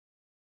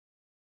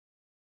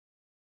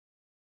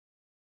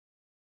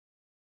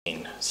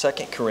2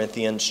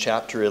 Corinthians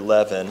chapter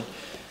 11,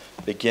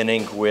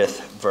 beginning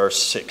with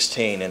verse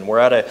 16. And we're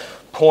at a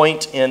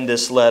point in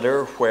this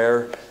letter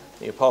where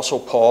the Apostle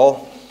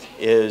Paul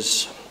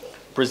is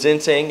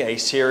presenting a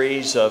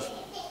series of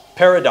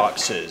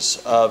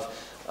paradoxes, of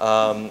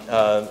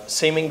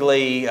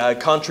seemingly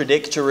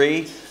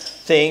contradictory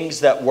things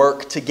that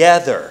work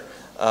together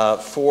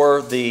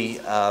for the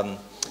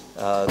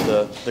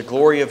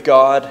glory of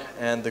God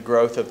and the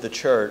growth of the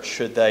church,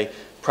 should they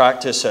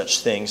practice such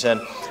things.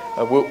 And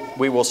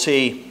we will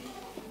see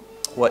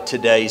what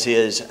today's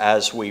is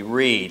as we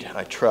read,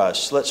 I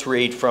trust. Let's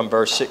read from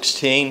verse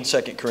 16,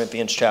 2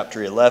 Corinthians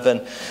chapter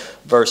 11,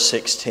 verse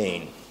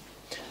 16.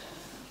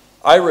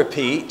 I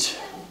repeat,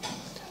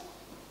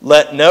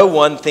 let no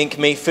one think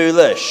me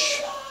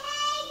foolish,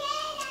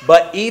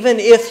 but even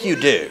if you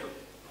do,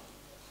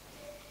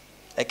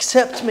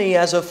 accept me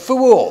as a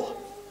fool,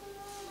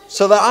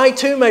 so that I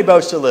too may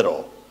boast a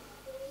little.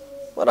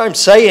 What I'm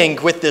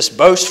saying with this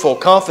boastful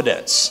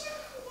confidence,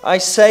 I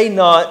say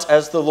not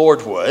as the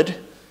Lord would,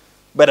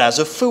 but as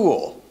a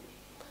fool.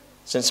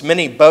 Since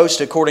many boast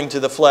according to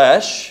the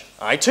flesh,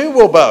 I too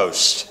will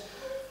boast.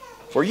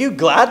 For you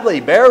gladly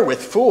bear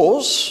with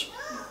fools,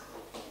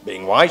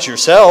 being wise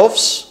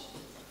yourselves.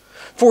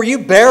 For you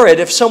bear it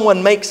if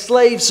someone makes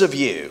slaves of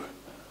you,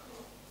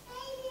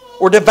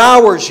 or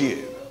devours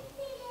you,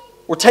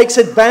 or takes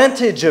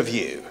advantage of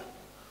you,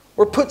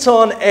 or puts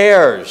on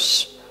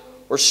airs,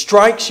 or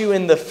strikes you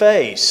in the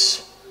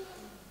face.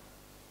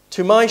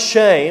 To my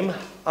shame,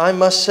 I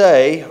must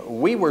say,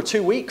 we were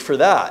too weak for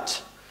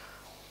that.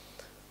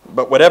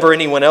 But whatever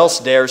anyone else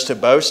dares to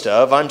boast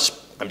of,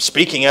 I'm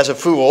speaking as a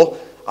fool,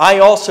 I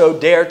also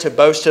dare to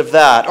boast of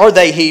that. Are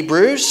they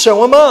Hebrews?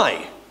 So am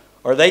I.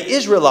 Are they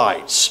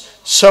Israelites?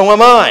 So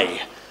am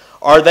I.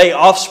 Are they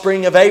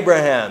offspring of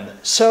Abraham?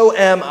 So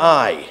am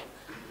I.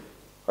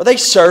 Are they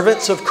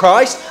servants of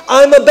Christ?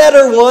 I'm a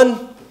better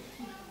one.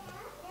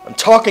 I'm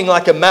talking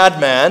like a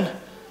madman,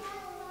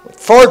 with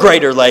far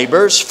greater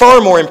labors, far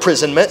more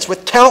imprisonments,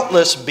 with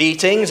countless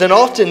beatings, and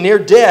often near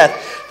death.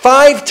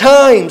 5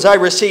 times I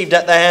received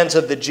at the hands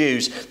of the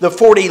Jews the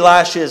 40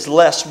 lashes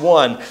less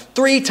one.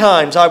 3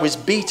 times I was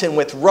beaten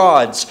with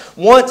rods.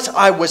 Once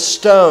I was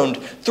stoned.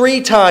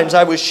 3 times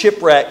I was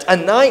shipwrecked. A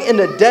night and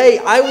a day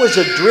I was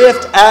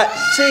adrift at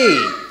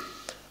sea,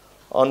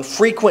 on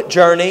frequent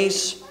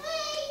journeys,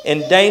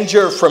 in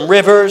danger from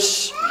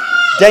rivers,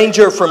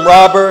 danger from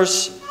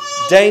robbers,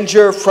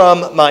 danger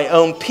from my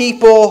own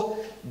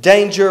people,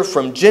 danger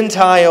from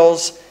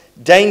Gentiles,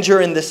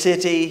 danger in the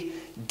city,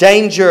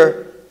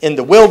 danger in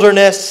the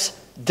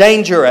wilderness,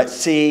 danger at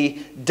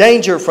sea,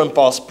 danger from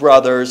false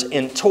brothers,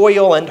 in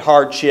toil and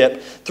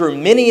hardship, through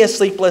many a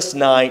sleepless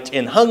night,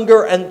 in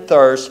hunger and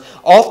thirst,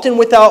 often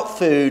without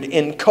food,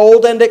 in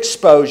cold and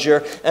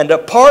exposure, and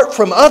apart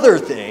from other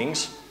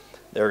things,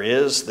 there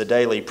is the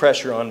daily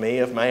pressure on me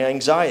of my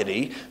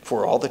anxiety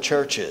for all the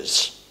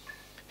churches.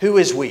 Who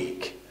is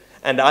weak?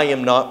 And I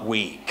am not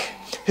weak?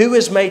 Who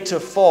is made to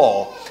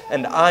fall,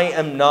 and I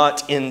am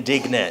not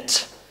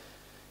indignant?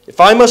 If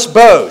I must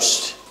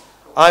boast,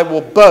 I will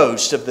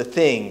boast of the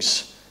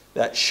things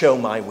that show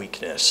my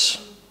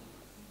weakness.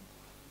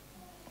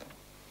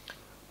 I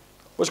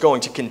was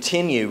going to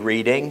continue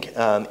reading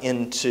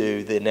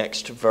into the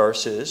next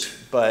verses,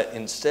 but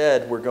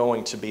instead we're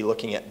going to be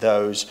looking at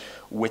those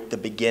with the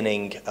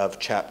beginning of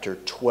chapter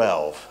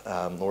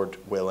 12, Lord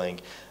willing,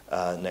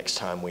 next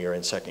time we are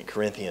in 2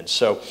 Corinthians.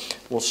 So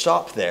we'll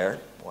stop there.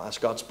 We'll ask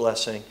God's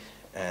blessing,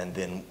 and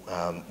then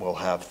we'll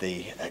have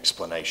the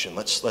explanation.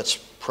 Let's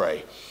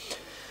pray.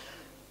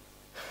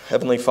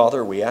 Heavenly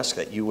Father, we ask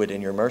that you would,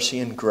 in your mercy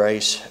and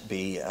grace,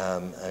 be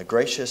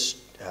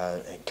gracious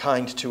and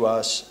kind to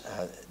us,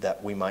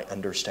 that we might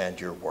understand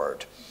your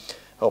word.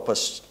 Help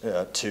us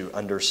to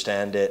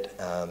understand it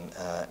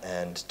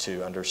and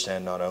to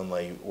understand not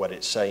only what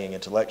it's saying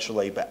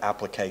intellectually, but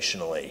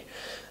applicationally,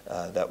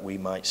 that we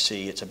might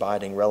see its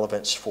abiding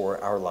relevance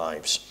for our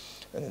lives.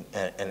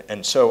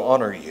 And so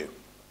honor you,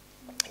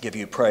 give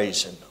you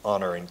praise and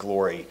honor and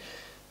glory,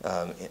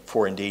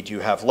 for indeed you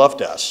have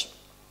loved us,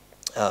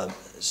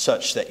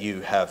 such that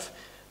you have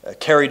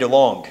carried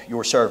along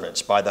your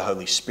servants by the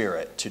Holy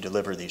Spirit to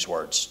deliver these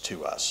words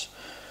to us.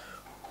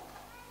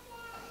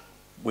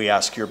 We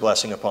ask your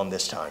blessing upon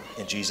this time.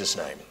 In Jesus'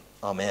 name,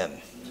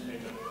 amen.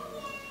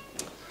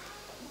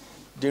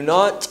 Do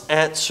not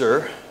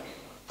answer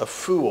a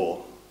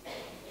fool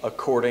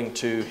according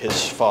to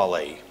his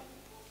folly,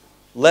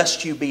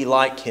 lest you be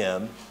like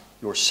him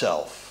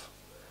yourself.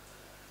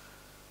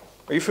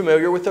 Are you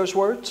familiar with those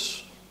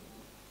words?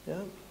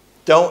 Yeah.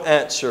 Don't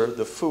answer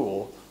the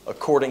fool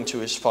according to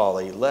his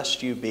folly,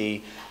 lest you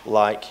be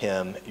like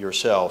him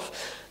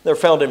yourself. They're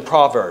found in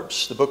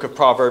Proverbs, the book of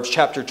Proverbs,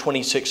 chapter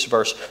 26,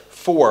 verse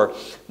 4.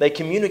 They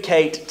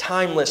communicate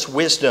timeless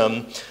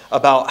wisdom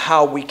about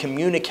how we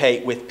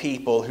communicate with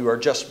people who are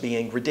just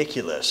being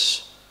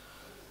ridiculous.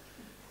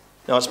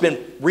 Now, it's been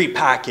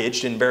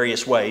repackaged in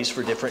various ways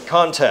for different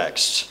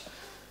contexts.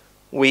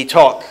 We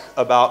talk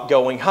about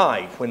going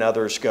high when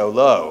others go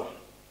low.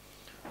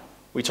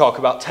 We talk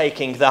about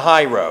taking the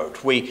high road.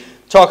 We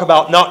talk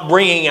about not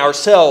bringing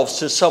ourselves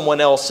to someone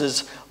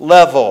else's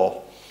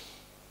level.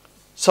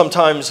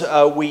 Sometimes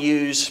we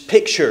use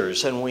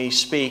pictures and we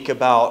speak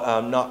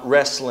about not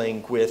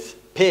wrestling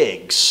with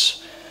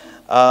pigs.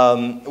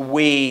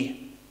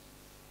 We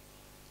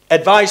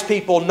advise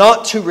people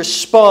not to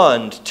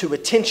respond to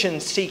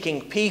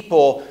attention-seeking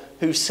people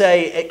who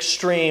say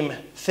extreme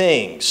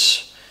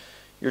things.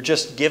 You're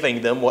just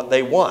giving them what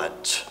they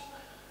want.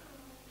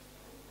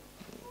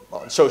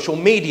 On social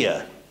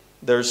media,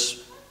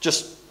 there's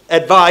just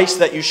advice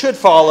that you should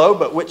follow,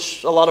 but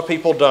which a lot of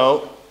people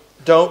don't.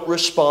 Don't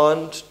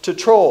respond to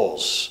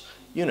trolls.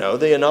 You know,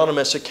 the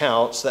anonymous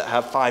accounts that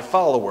have 5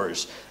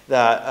 followers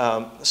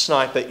that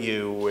snipe at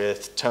you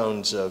with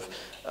tones of,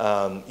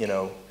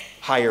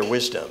 higher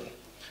wisdom.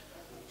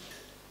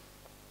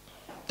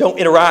 Don't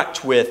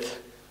interact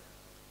with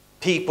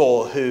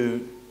people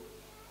who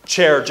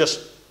share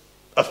just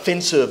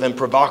offensive and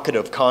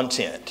provocative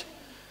content.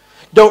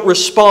 Don't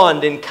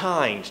respond in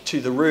kind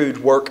to the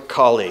rude work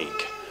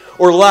colleague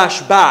or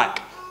lash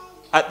back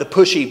at the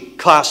pushy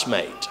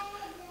classmate.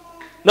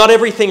 Not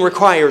everything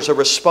requires a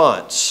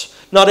response.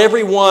 Not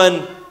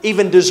everyone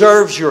even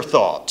deserves your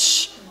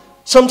thoughts.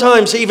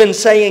 Sometimes even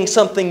saying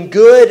something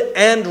good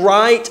and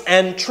right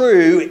and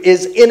true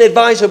is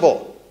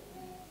inadvisable.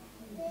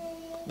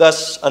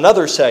 Thus,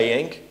 another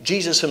saying,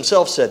 Jesus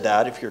himself said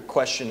that, if you're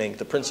questioning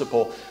the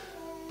principle,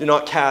 do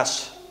not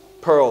cast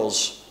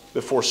pearls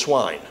before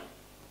swine.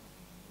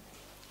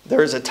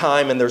 There is a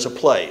time and there's a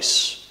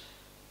place,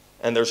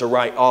 and there's a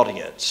right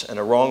audience and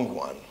a wrong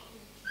one.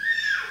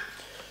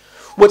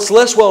 What's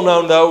less well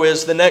known, though,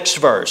 is the next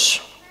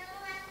verse.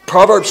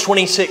 Proverbs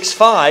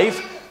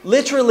 26:5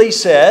 literally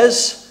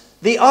says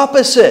the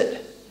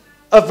opposite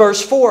of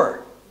verse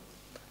 4.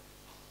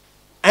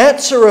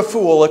 Answer a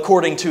fool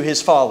according to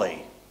his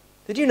folly.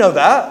 Did you know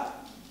that?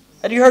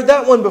 Had you heard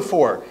that one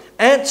before?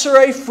 Answer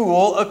a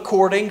fool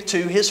according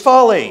to his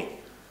folly,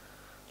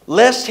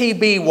 lest he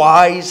be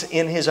wise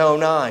in his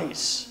own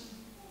eyes.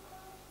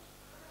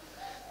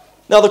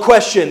 Now the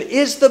question,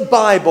 is the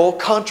Bible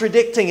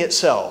contradicting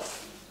itself?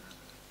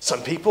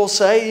 Some people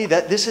say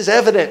that this is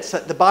evidence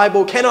that the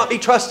Bible cannot be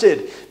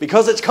trusted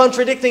because it's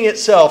contradicting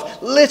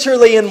itself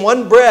literally in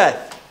one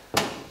breath.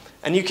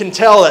 And you can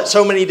tell that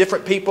so many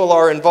different people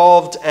are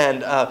involved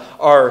and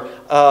are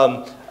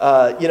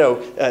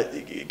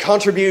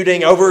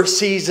contributing over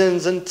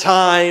seasons and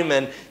time.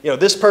 And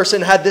this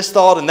person had this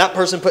thought and that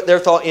person put their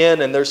thought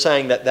in, and they're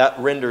saying that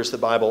renders the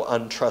Bible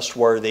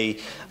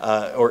untrustworthy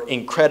or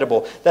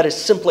incredible. That is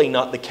simply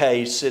not the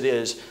case. It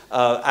is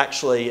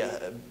actually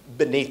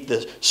beneath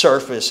the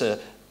surface a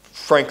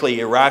frankly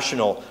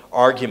irrational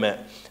argument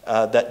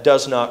that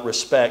does not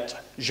respect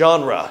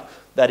genre,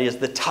 that is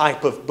the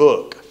type of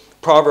book.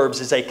 Proverbs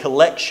is a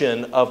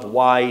collection of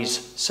wise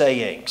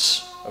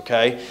sayings,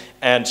 okay?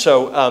 And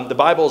so the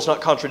Bible is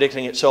not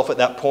contradicting itself at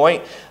that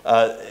point.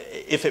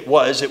 If it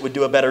was, it would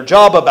do a better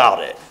job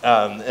about it.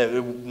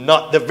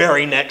 Not the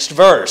very next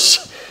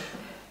verse.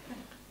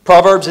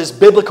 Proverbs is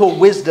biblical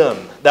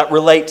wisdom that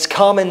relates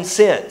common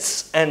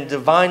sense and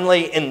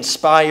divinely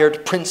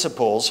inspired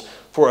principles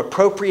for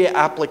appropriate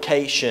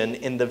application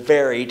in the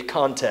varied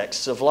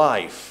contexts of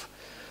life.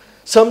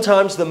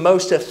 Sometimes the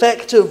most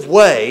effective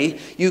way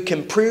you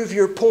can prove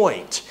your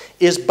point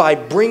is by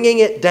bringing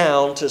it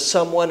down to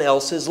someone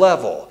else's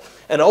level.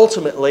 And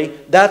ultimately,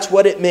 that's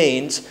what it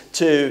means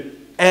to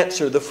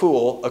answer the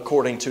fool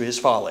according to his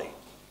folly.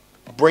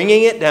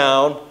 Bringing it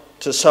down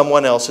to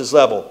someone else's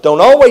level.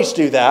 Don't always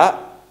do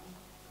that,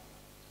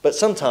 but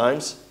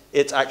sometimes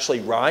it's actually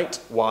right,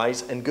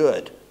 wise, and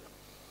good.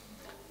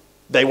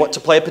 They want to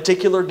play a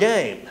particular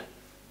game.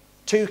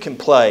 Two can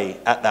play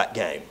at that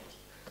game.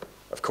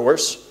 Of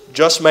course,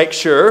 just make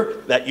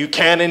sure that you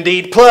can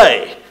indeed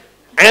play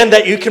and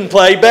that you can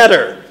play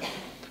better.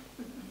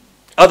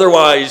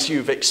 Otherwise,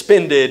 you've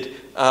expended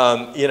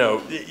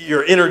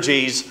your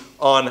energies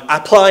on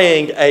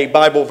applying a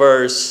Bible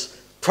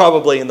verse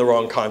probably in the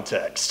wrong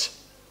context.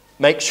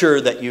 Make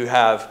sure that you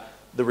have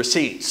the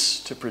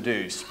receipts to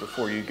produce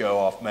before you go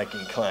off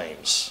making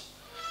claims.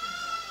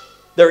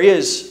 There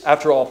is,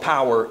 after all,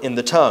 power in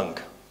the tongue.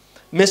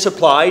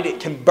 Misapplied, it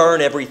can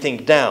burn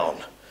everything down.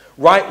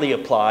 Rightly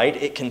applied,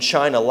 it can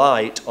shine a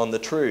light on the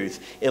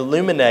truth,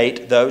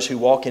 illuminate those who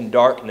walk in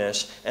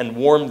darkness, and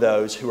warm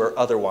those who are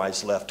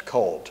otherwise left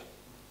cold.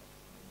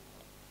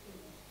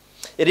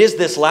 It is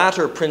this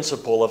latter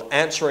principle of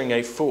answering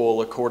a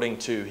fool according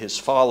to his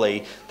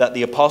folly that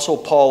the Apostle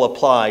Paul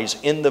applies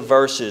in the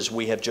verses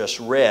we have just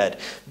read.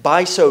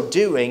 By so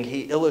doing,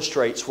 he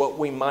illustrates what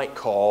we might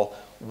call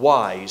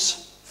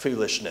wise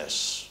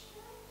foolishness.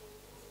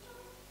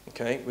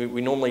 Okay,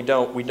 we normally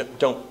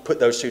don't put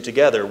those two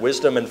together.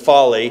 Wisdom and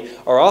folly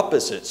are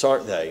opposites,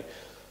 aren't they?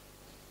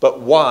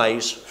 But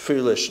wise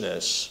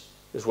foolishness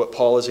is what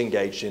Paul is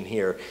engaged in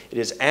here. It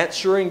is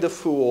answering the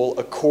fool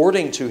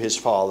according to his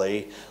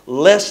folly,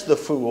 lest the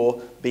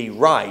fool be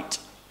right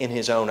in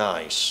his own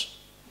eyes.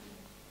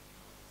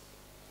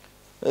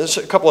 There's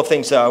a couple of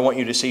things that I want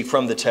you to see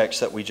from the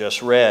text that we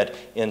just read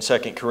in 2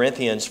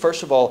 Corinthians.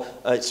 First of all,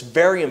 it's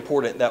very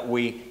important that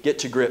we get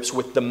to grips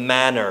with the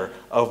manner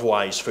of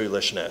wise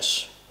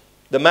foolishness.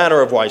 The manner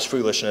of wise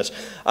foolishness.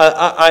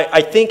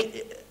 I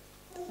think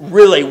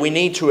really we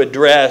need to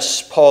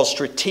address Paul's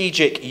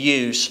strategic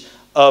use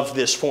of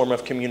this form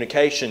of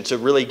communication to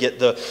really get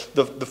the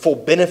full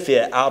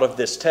benefit out of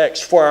this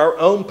text for our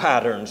own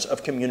patterns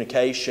of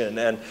communication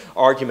and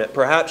argument.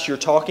 Perhaps you're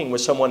talking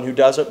with someone who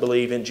doesn't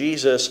believe in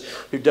Jesus,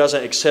 who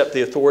doesn't accept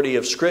the authority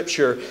of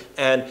Scripture,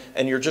 and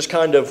you're just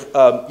kind of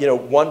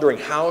wondering,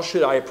 how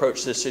should I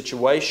approach this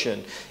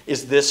situation?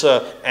 Is this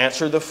a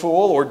answer the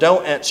fool or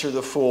don't answer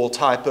the fool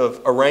type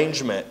of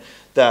arrangement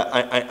that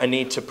I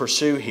need to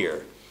pursue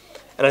here?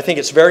 And I think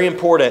it's very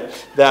important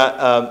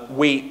that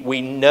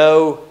we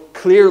know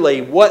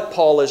clearly what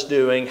Paul is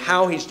doing,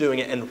 how he's doing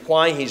it, and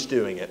why he's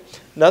doing it.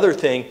 Another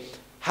thing,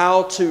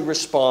 how to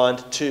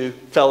respond to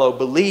fellow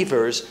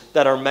believers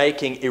that are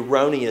making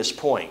erroneous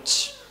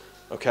points.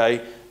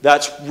 Okay?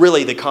 That's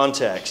really the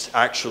context,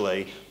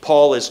 actually.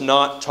 Paul is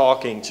not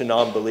talking to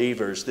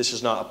non-believers. This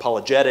is not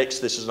apologetics.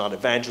 This is not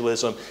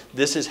evangelism.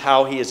 This is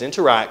how he is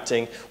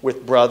interacting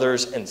with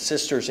brothers and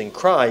sisters in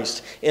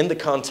Christ in the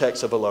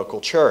context of a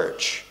local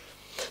church.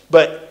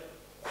 But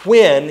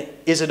when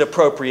is it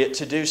appropriate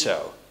to do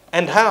so?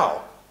 And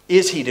how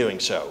is he doing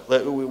so?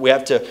 We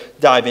have to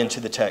dive into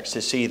the text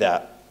to see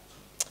that.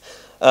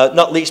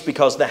 Not least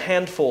because the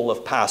handful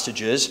of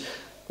passages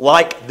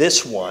like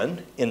this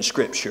one in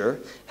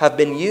Scripture have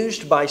been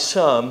used by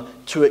some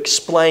to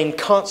explain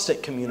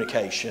constant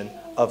communication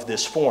of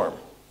this form,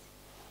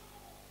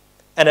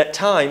 and at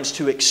times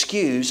to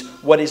excuse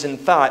what is in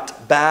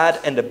fact bad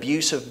and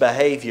abusive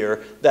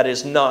behavior that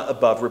is not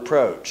above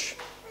reproach.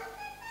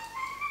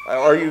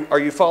 Are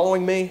you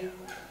following me?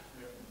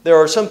 There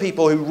are some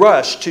people who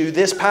rush to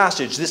this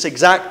passage, this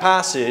exact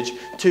passage,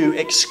 to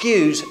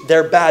excuse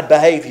their bad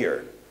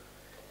behavior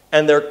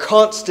and their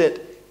constant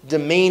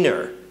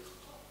demeanor.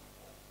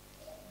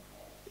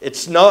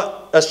 It's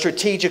not a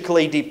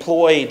strategically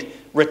deployed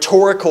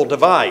rhetorical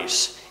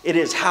device. It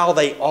is how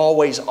they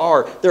always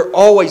are. They're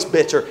always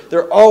bitter.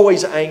 They're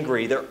always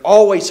angry. They're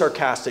always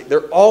sarcastic.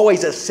 They're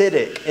always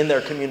acidic in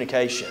their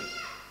communication.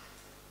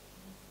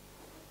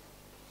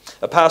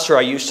 A pastor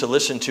I used to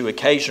listen to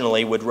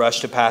occasionally would rush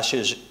to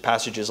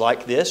passages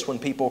like this when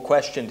people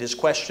questioned his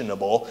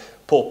questionable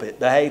pulpit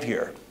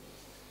behavior.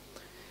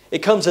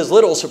 It comes as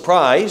little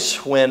surprise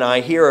when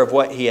I hear of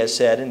what he has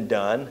said and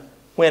done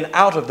when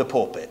out of the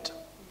pulpit.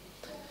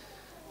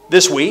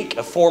 This week,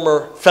 a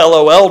former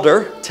fellow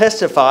elder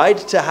testified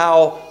to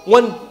how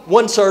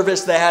one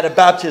service they had a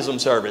baptism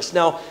service.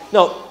 Now,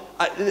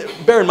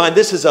 bear in mind,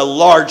 this is a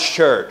large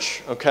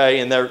church, okay,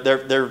 and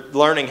they're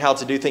learning how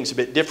to do things a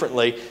bit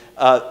differently.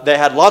 They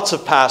had lots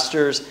of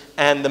pastors,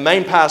 and the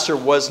main pastor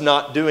was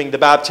not doing the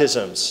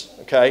baptisms,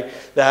 okay?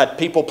 They had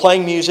people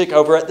playing music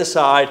over at the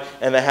side,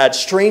 and they had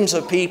streams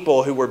of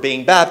people who were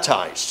being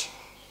baptized.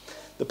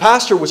 The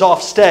pastor was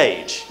off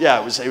stage.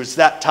 Yeah, it was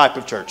that type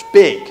of church,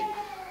 big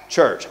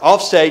church,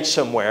 off stage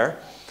somewhere.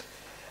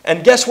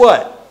 And guess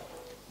what?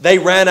 They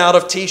ran out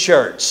of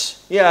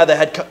T-shirts. Yeah, they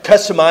had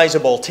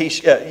customizable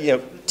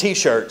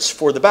T-shirts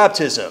for the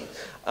baptism.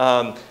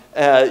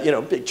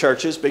 Big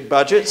churches, big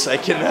budgets.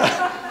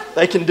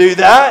 They can do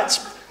that.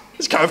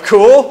 It's kind of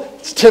cool.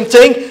 It's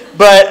tempting,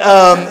 but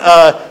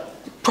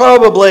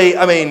probably,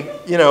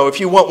 if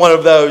you want one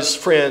of those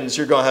friends,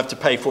 you're going to have to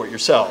pay for it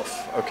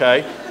yourself.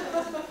 Okay?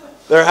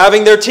 They're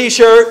having their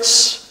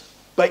T-shirts,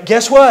 but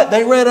guess what?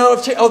 They ran out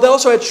of they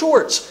also had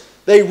shorts.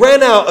 They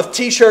ran out of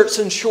T-shirts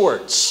and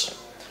shorts.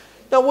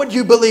 Now, would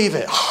you believe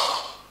it?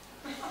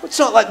 It's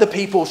not like the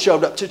people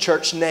showed up to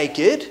church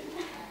naked.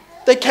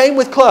 They came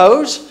with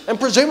clothes, and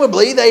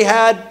presumably they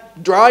had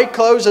dry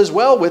clothes as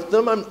well with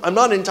them. I'm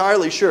not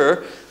entirely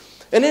sure.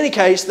 In any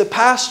case, the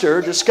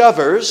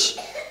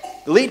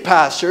lead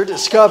pastor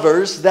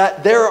discovers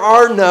that there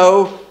are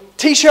no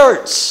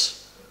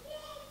T-shirts.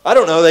 I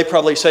don't know, they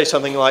probably say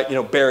something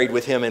like, buried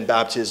with him in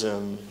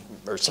baptism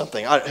or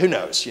something. Who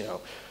knows,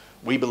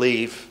 we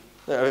believe.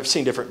 I've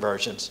seen different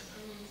versions.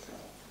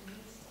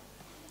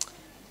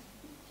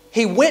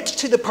 He went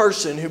to the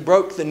person who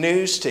broke the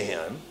news to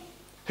him,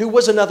 who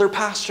was another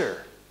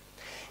pastor.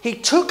 He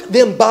took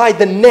them by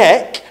the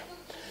neck,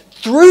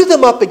 threw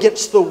them up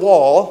against the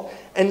wall,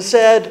 and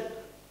said,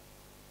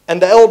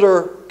 and the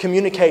elder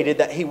communicated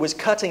that he was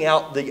cutting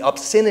out the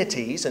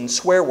obscenities and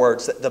swear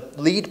words that the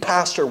lead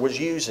pastor was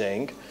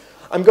using.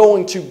 I'm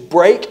going to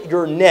break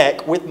your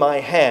neck with my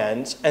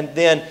hands. And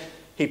then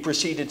he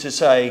proceeded to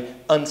say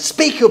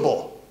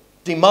unspeakable,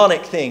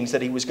 demonic things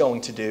that he was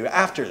going to do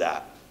after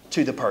that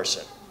to the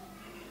person.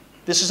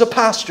 This is a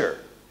pastor.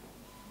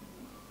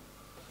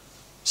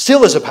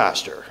 Still is a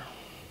pastor.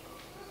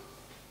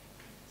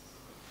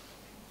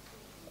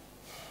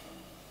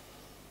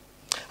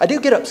 I do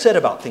get upset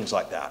about things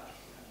like that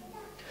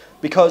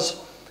because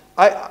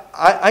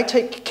I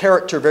take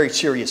character very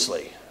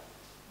seriously.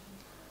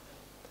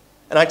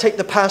 And I take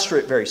the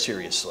pastorate very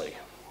seriously.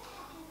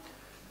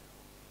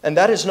 And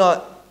that is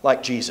not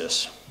like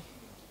Jesus.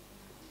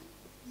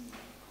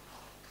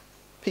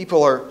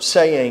 People are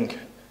saying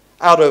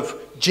out of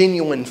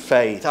genuine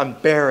faith, I'm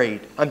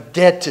buried, I'm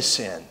dead to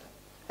sin,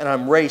 and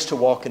I'm raised to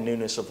walk in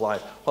newness of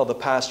life, while the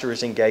pastor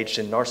is engaged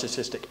in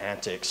narcissistic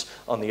antics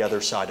on the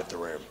other side of the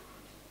room.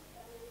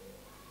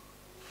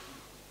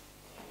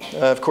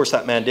 Of course,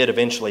 that man did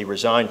eventually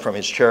resign from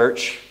his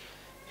church.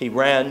 He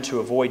ran to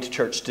avoid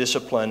church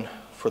discipline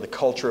for the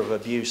culture of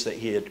abuse that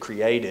he had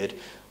created,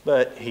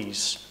 but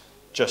he's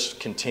just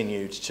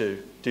continued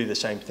to do the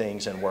same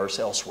things and worse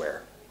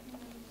elsewhere.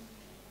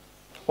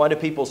 Why do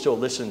people still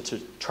listen to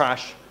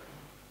trash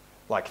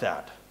like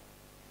that?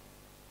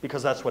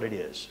 Because that's what it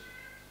is.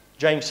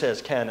 James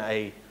says, can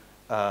a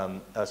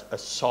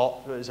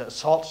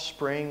salt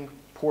spring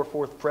pour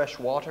forth fresh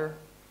water?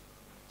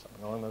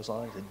 Something along those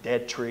lines. A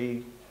dead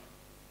tree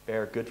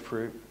bear good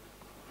fruit.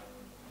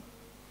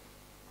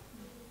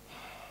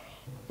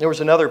 There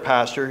was another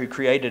pastor who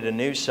created a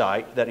news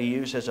site that he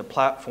used as a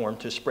platform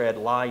to spread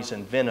lies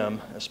and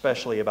venom,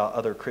 especially about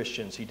other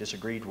Christians he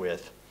disagreed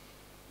with.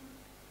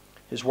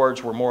 His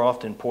words were more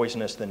often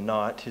poisonous than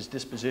not. His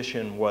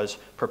disposition was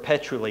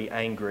perpetually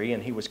angry,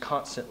 and he was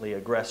constantly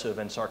aggressive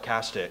and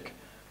sarcastic.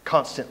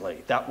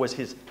 Constantly. That was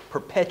his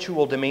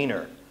perpetual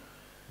demeanor.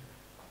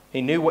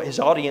 He knew what his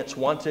audience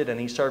wanted, and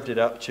he served it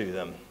up to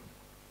them.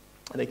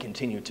 They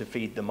continued to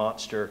feed the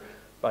monster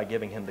by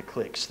giving him the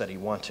clicks that he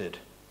wanted.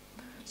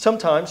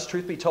 Sometimes,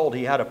 truth be told,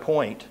 he had a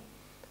point,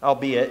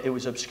 albeit it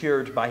was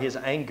obscured by his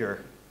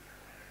anger.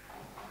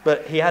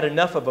 But he had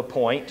enough of a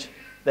point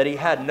that he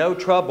had no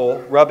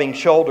trouble rubbing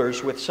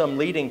shoulders with some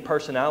leading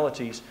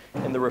personalities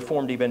in the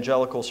Reformed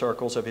evangelical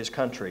circles of his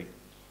country.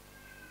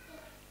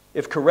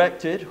 If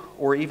corrected,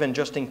 or even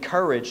just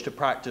encouraged to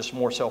practice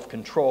more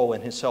self-control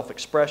in his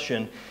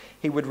self-expression,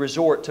 he would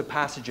resort to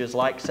passages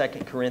like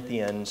 2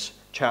 Corinthians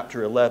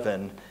chapter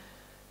 11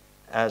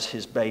 as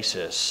his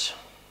basis.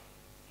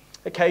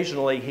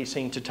 Occasionally, he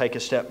seemed to take a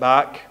step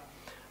back.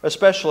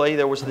 Especially,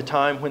 there was the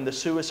time when the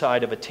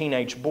suicide of a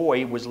teenage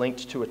boy was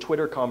linked to a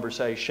Twitter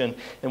conversation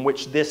in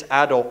which this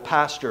adult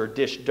pastor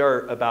dished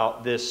dirt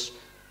about this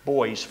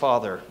boy's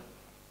father.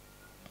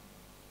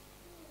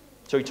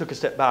 So he took a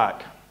step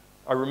back.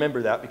 I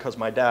remember that because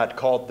my dad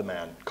called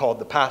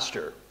the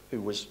pastor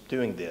who was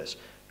doing this,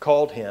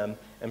 called him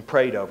and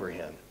prayed over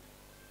him.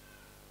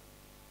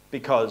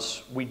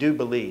 Because we do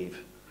believe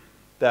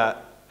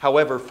that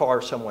however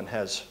far someone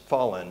has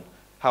fallen,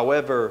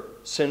 however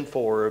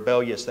sinful or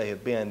rebellious they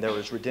have been, there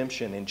is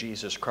redemption in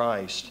Jesus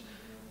Christ.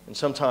 And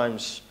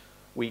sometimes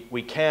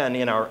we can,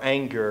 in our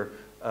anger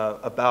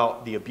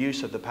about the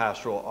abuse of the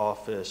pastoral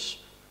office,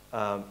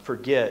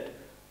 forget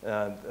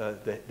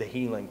the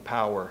healing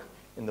power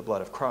in the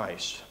blood of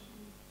Christ.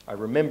 I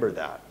remember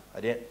that.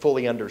 I didn't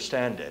fully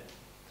understand it.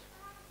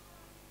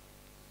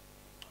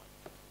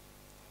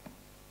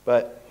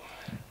 But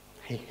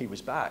he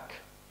was back.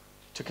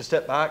 Took a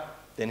step back.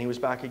 Then he was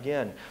back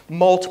again.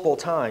 Multiple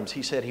times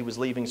he said he was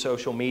leaving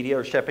social media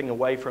or stepping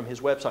away from his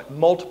website.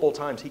 Multiple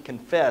times he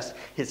confessed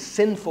his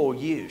sinful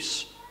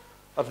use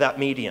of that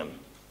medium.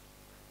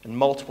 And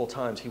multiple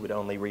times he would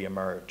only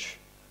reemerge.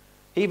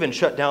 He even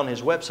shut down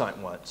his website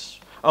once,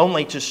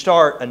 only to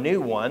start a new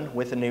one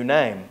with a new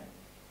name.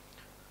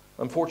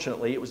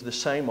 Unfortunately, it was the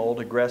same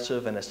old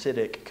aggressive and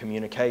acidic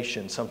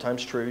communication,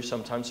 sometimes true,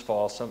 sometimes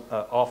false,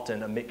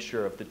 often a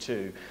mixture of the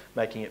two,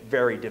 making it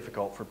very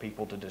difficult for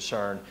people to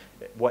discern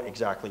what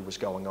exactly was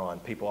going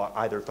on. People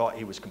either thought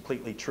he was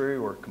completely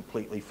true or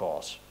completely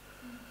false.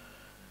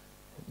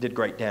 It did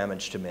great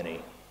damage to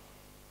many.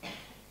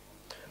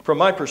 From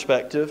my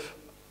perspective,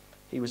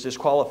 he was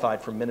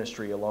disqualified from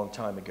ministry a long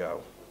time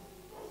ago.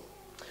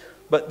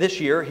 But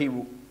this year,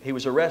 he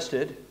was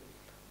arrested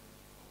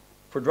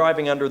for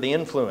driving under the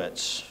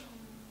influence.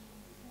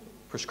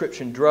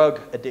 Prescription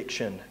drug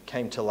addiction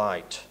came to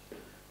light,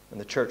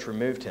 and the church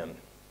removed him.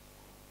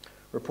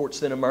 Reports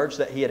then emerged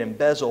that he had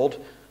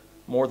embezzled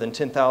more than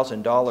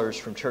 $10,000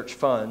 from church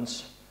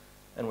funds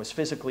and was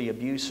physically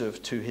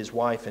abusive to his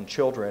wife and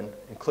children,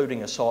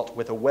 including assault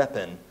with a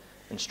weapon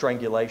and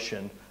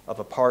strangulation of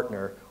a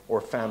partner or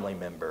family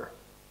member.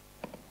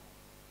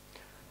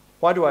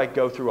 Why do I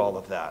go through all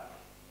of that?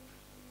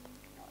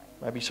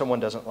 Maybe someone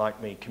doesn't like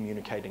me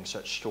communicating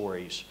such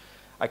stories.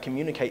 I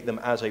communicate them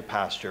as a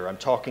pastor. I'm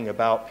talking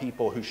about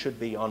people who should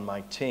be on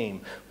my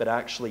team, but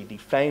actually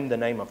defame the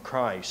name of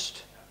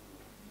Christ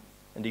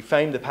and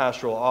defame the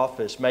pastoral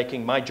office,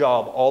 making my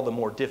job all the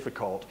more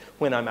difficult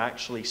when I'm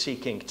actually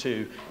seeking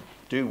to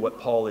do what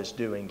Paul is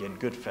doing in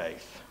good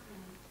faith.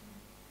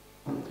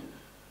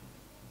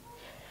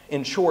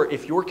 In short,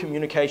 if your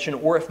communication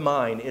or if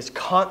mine is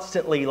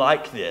constantly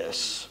like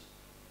this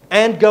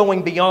and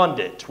going beyond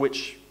it,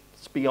 which,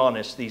 let's be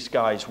honest, these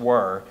guys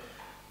were,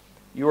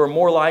 you are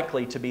more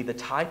likely to be the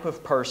type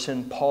of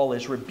person Paul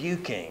is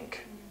rebuking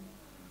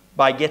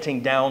by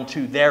getting down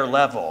to their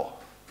level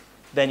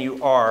than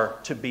you are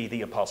to be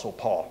the Apostle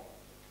Paul.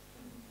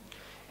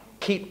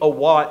 Keep a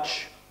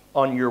watch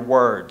on your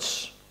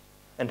words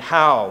and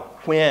how,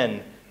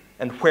 when,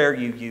 and where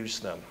you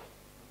use them.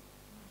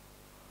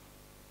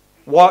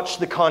 Watch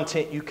the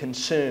content you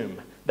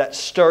consume that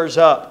stirs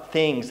up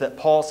things that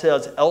Paul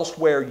says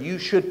elsewhere you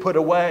should put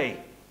away.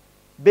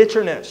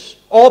 Bitterness,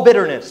 all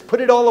bitterness,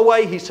 put it all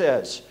away, he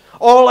says.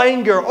 All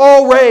anger,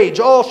 all rage,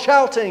 all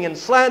shouting and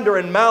slander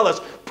and malice,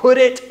 put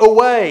it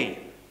away.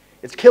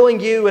 It's killing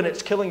you and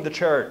it's killing the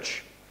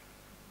church.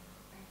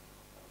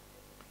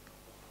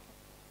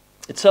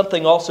 It's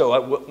something also I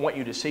want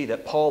you to see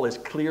that Paul is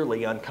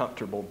clearly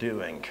uncomfortable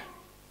doing.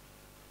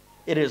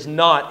 It is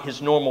not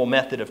his normal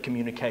method of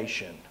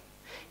communication.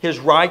 His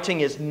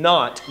writing is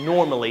not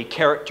normally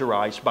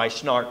characterized by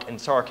snark and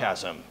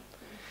sarcasm.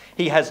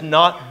 He has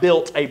not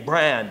built a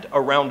brand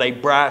around a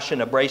brash and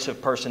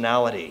abrasive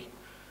personality.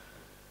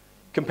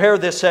 Compare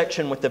this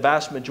section with the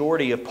vast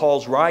majority of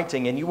Paul's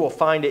writing, and you will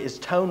find it is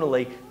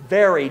tonally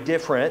very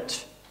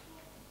different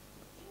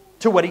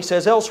to what he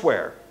says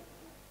elsewhere.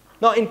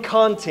 Not in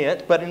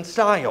content, but in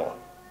style.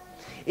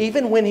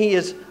 Even when he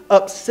is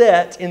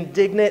upset,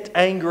 indignant,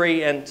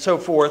 angry, and so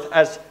forth,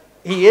 as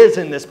he is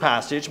in this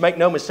passage, make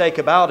no mistake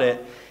about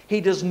it,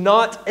 he does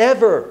not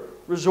ever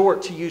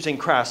resort to using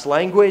crass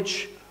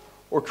language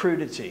or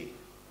crudity.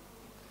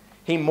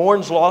 He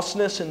mourns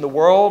lostness in the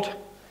world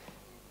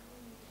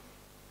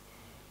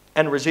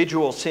and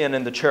residual sin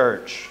in the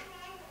church.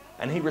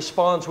 And he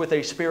responds with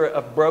a spirit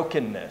of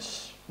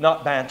brokenness,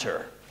 not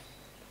banter.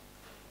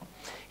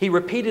 He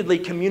repeatedly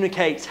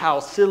communicates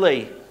how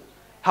silly,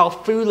 how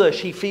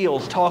foolish he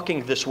feels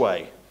talking this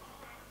way.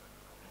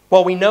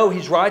 While we know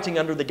he's writing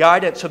under the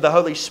guidance of the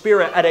Holy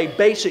Spirit at a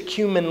basic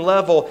human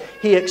level,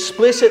 he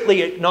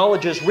explicitly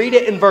acknowledges, read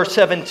it in verse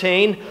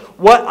 17,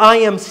 what I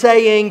am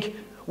saying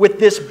with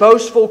this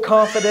boastful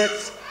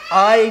confidence,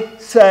 I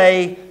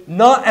say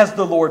not as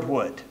the Lord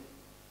would,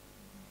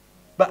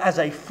 but as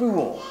a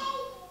fool.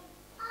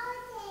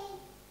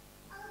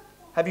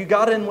 Have you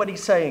gotten what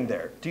he's saying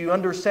there? Do you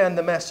understand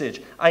the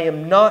message? I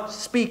am not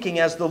speaking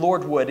as the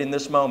Lord would in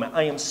this moment.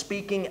 I am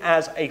speaking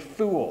as a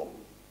fool.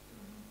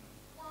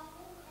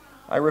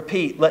 I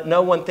repeat, let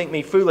no one think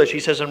me foolish,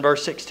 he says in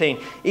verse 16.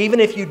 Even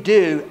if you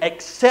do,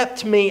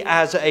 accept me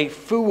as a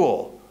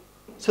fool,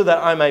 so that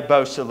I may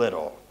boast a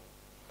little.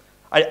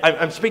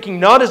 I'm speaking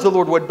not as the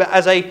Lord would, but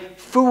as a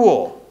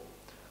fool.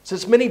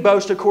 Since many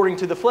boast according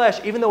to the flesh,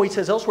 even though he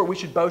says elsewhere we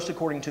should boast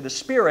according to the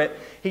Spirit,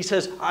 he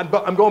says, I'm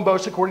going to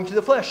boast according to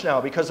the flesh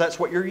now, because that's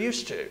what you're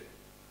used to.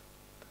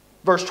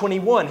 Verse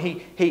 21,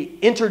 he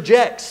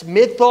interjects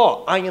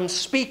mid-thought, I am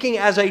speaking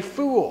as a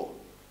fool.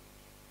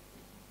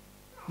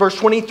 Verse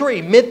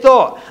 23,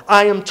 mid-thought,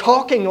 I am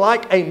talking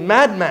like a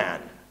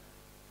madman.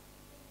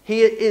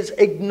 He is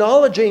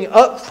acknowledging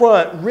up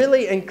front,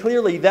 really and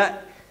clearly,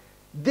 that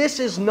this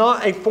is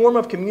not a form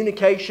of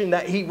communication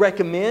that he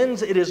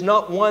recommends. It is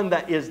not one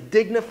that is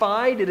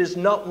dignified. It is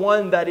not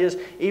one that is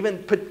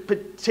even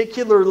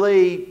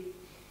particularly,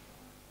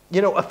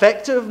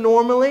 effective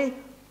normally.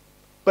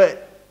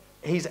 But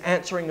he's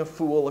answering a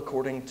fool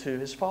according to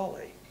his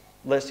folly,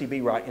 lest he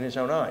be right in his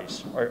own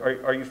eyes.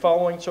 Are you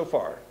following so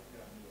far?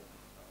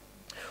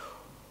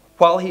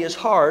 While he is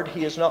hard,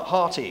 he is not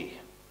haughty.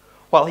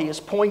 While he is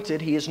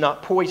pointed, he is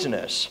not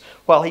poisonous.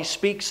 While he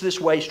speaks this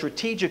way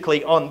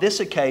strategically on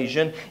this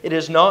occasion, it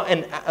is not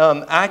an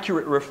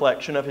accurate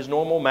reflection of his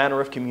normal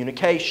manner of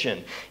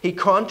communication. He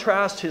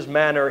contrasts his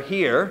manner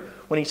here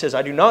when he says,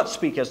 I do not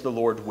speak as the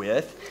Lord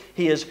with.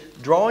 He is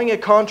drawing a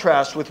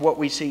contrast with what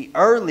we see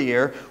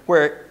earlier,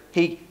 where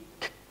he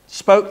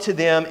spoke to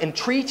them,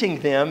 entreating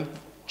them,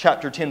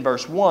 chapter 10,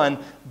 verse 1,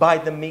 by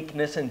the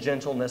meekness and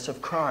gentleness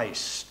of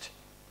Christ.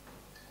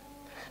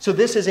 So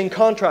this is in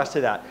contrast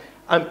to that.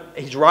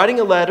 He's writing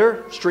a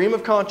letter, stream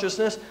of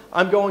consciousness.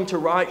 I'm going to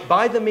write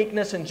by the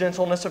meekness and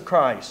gentleness of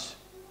Christ.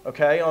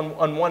 Okay,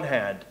 on one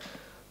hand.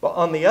 But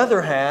on the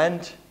other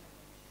hand,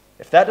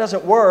 if that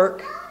doesn't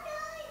work,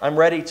 I'm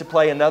ready to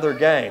play another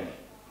game.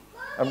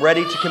 I'm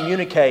ready to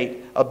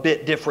communicate a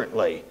bit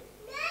differently.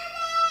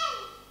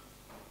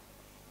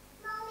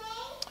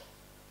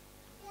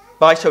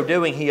 By so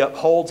doing, he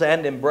upholds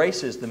and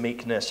embraces the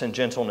meekness and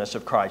gentleness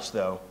of Christ,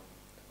 though,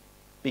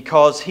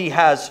 because he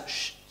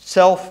has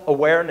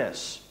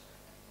self-awareness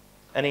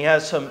and he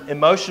has some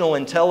emotional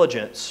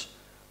intelligence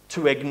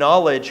to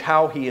acknowledge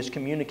how he is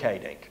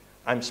communicating.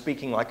 I'm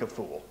speaking like a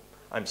fool.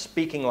 I'm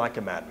speaking like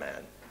a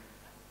madman.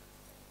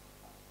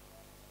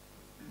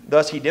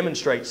 Thus, he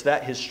demonstrates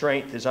that his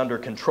strength is under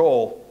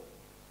control,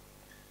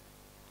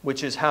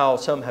 which is how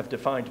some have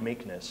defined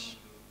meekness.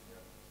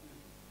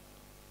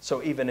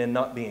 So even in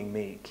not being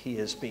meek, he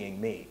is being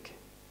meek.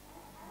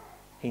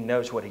 He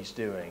knows what he's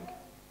doing,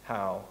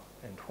 how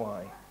and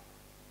why.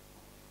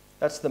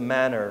 That's the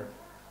manner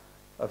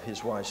of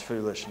his wise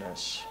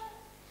foolishness.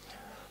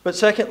 But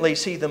secondly,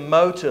 see the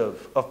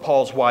motive of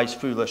Paul's wise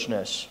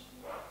foolishness.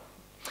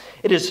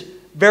 It is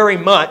very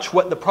much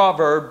what the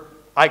proverb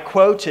I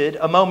quoted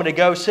a moment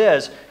ago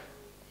says.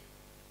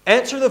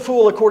 Answer the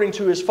fool according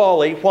to his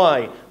folly.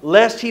 Why?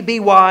 Lest he be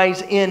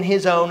wise in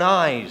his own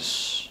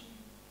eyes.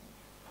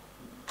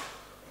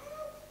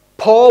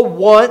 Paul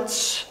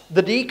wants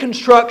the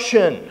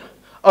deconstruction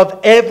of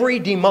every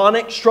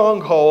demonic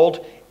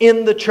stronghold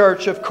in the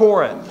church of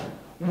Corinth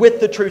with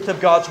the truth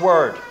of God's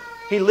Word.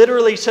 He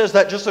literally says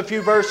that just a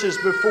few verses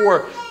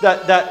before,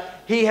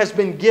 that he has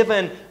been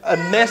given a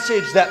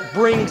message that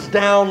brings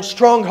down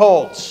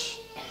strongholds.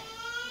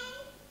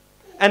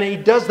 And he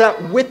does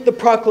that with the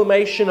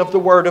proclamation of the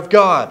Word of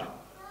God,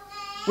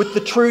 with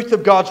the truth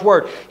of God's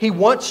Word. He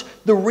wants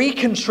the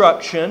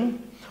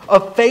reconstruction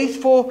of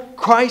faithful,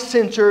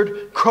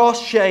 Christ-centered,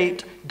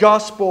 cross-shaped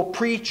gospel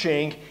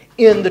preaching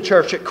in the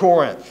church at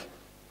Corinth.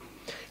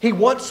 He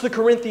wants the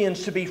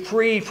Corinthians to be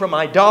free from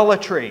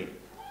idolatry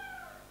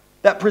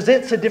that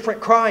presents a different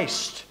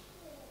Christ.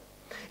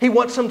 He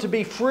wants them to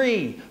be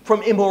free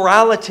from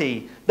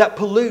immorality that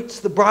pollutes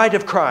the bride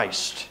of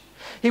Christ.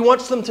 He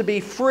wants them to be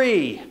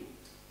free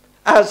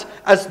as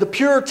the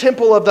pure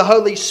temple of the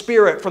Holy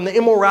Spirit from the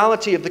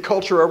immorality of the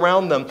culture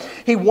around them.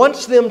 He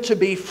wants them to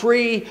be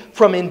free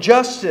from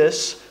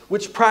injustice,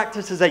 which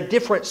practices a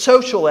different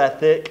social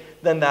ethic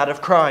than that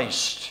of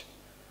Christ.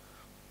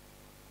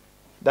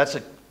 That's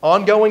an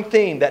ongoing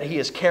theme that he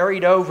has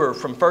carried over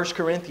from 1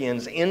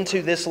 Corinthians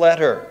into this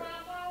letter.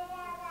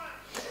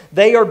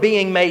 They are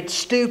being made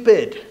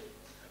stupid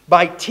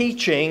by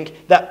teaching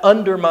that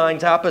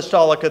undermines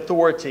apostolic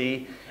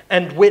authority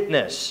and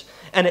witness.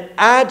 And it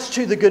adds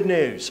to the good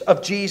news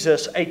of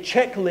Jesus a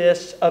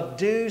checklist of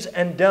do's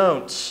and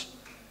don'ts,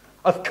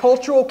 of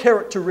cultural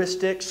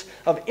characteristics,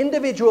 of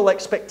individual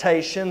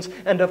expectations,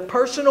 and of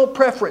personal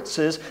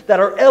preferences that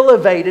are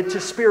elevated to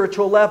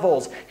spiritual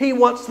levels. He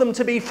wants them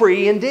to be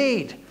free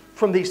indeed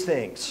from these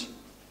things.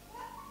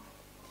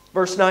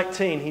 Verse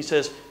 19, he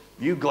says,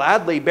 "You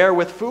gladly bear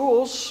with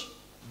fools,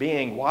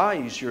 being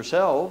wise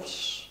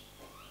yourselves."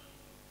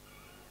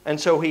 And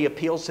so he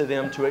appeals to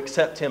them to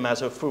accept him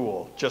as a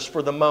fool, just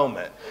for the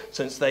moment.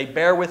 Since they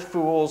bear with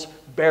fools,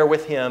 bear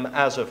with him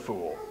as a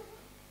fool.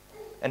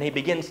 And he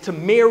begins to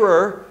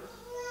mirror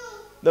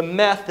the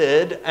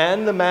method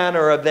and the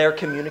manner of their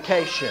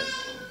communication.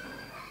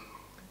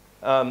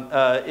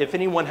 If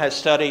anyone has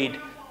studied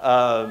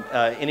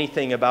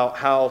anything about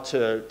how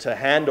to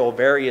handle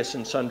various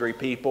and sundry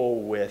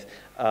people with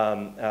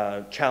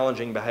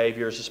challenging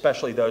behaviors,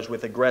 especially those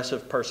with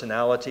aggressive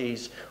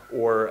personalities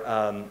or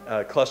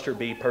cluster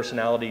B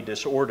personality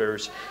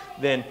disorders,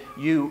 then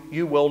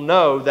you will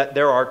know that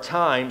there are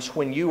times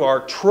when you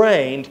are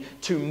trained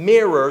to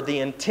mirror the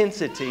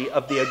intensity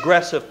of the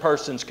aggressive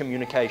person's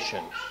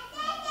communication.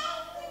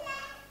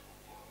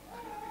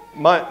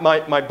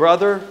 My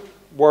brother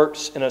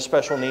works in a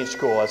special needs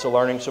school as a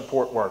learning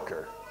support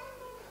worker.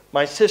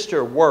 My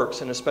sister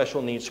works in a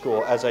special needs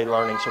school as a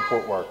learning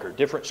support worker.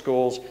 Different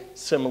schools,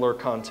 similar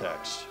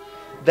context.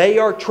 They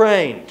are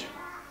trained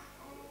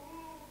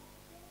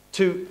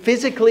to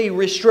physically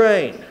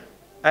restrain,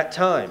 at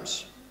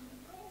times,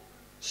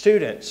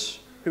 students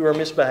who are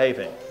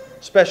misbehaving,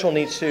 special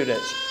needs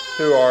students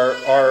who are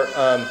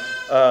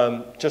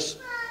just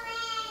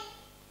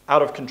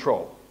out of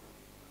control.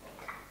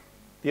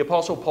 The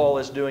Apostle Paul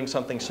is doing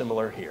something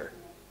similar here,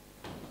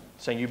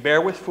 saying, you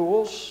bear with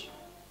fools.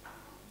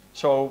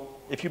 So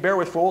if you bear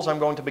with fools, I'm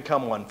going to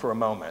become one for a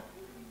moment.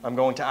 I'm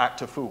going to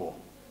act a fool.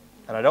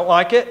 And I don't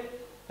like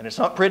it, and it's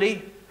not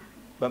pretty,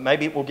 but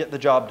maybe it will get the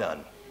job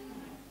done.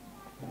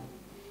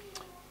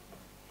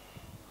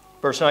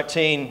 Verse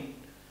 19,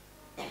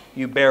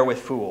 you bear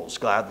with fools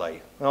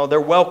gladly. Well, they're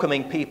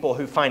welcoming people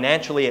who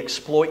financially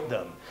exploit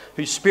them,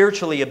 who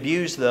spiritually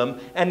abuse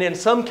them, and in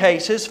some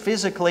cases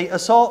physically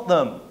assault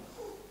them.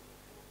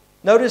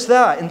 Notice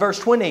that in verse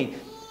 20,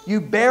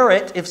 you bear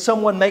it if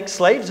someone makes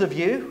slaves of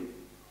you.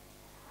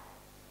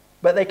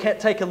 But they can't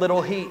take a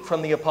little heat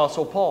from the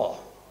Apostle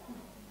Paul.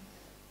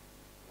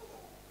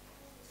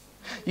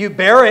 You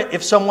bear it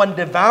if someone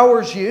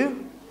devours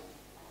you.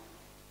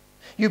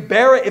 You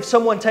bear it if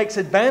someone takes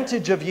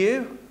advantage of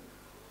you,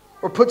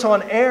 or puts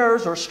on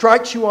airs, or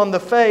strikes you on the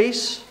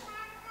face.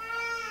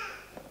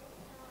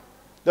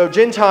 Though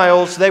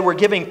Gentiles, they were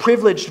giving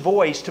privileged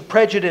voice to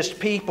prejudiced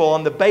people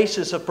on the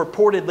basis of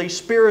purportedly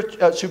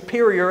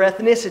superior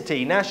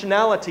ethnicity,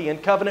 nationality,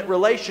 and covenant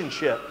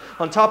relationship.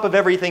 On top of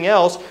everything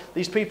else,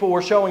 these people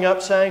were showing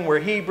up saying, we're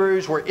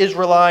Hebrews, we're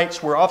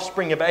Israelites, we're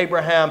offspring of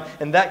Abraham,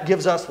 and that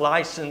gives us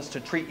license to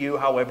treat you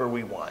however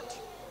we want.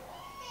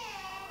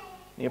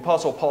 The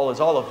Apostle Paul is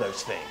all of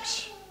those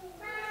things.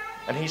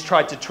 And he's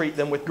tried to treat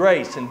them with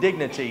grace and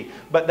dignity,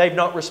 but they've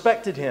not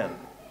respected him.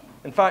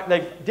 In fact,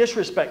 they've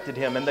disrespected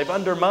him and they've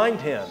undermined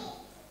him.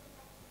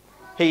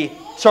 He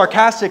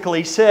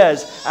sarcastically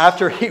says,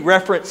 after he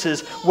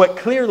references what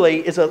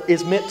clearly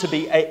is meant to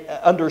be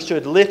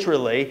understood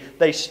literally,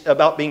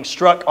 about being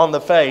struck on the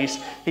face,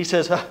 he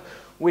says,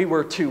 we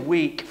were too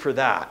weak for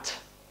that.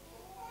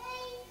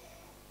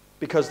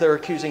 Because they're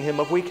accusing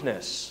him of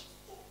weakness.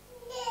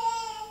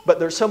 But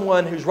there's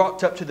someone who's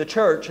rocked up to the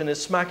church and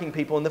is smacking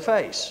people in the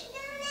face.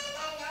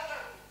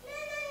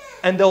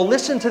 And they'll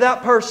listen to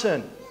that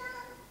person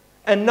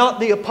and not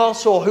the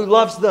apostle who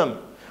loves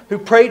them, who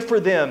prayed for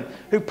them,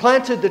 who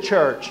planted the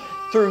church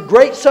through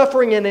great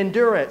suffering and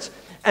endurance.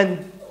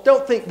 And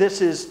don't think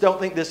this is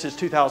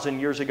 2,000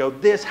 years ago.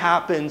 This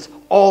happens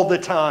all the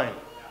time.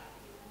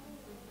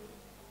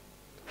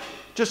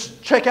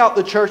 Just check out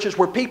the churches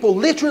where people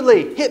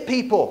literally hit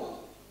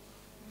people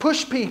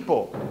push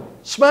people,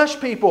 smash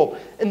people,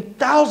 and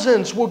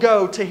thousands will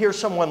go to hear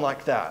someone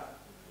like that.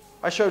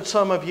 I showed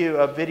some of you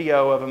a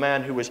video of a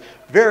man who was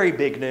very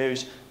big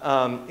news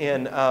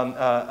in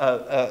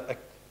a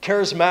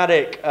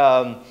charismatic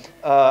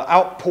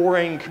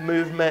outpouring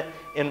movement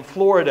in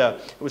Florida.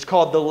 It was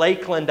called the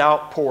Lakeland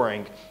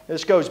Outpouring.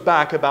 This goes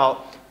back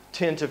about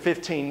 10 to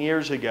 15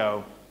 years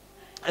ago.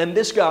 And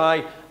this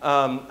guy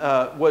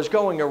was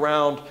going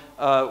around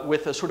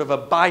with a sort of a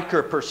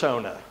biker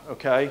persona,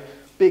 okay?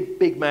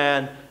 Big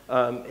man.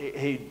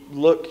 He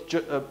looked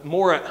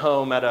more at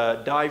home at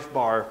a dive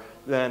bar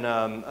than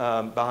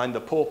behind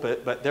the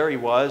pulpit, but there he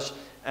was.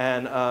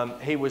 And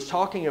he was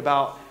talking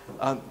about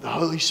the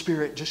Holy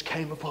Spirit just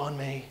came upon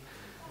me.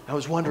 I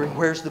was wondering,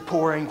 where's the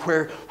pouring?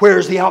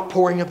 Where's the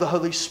outpouring of the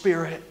Holy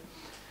Spirit?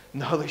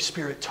 And the Holy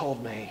Spirit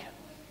told me,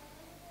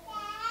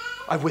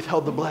 I've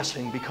withheld the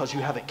blessing because you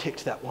haven't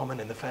kicked that woman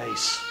in the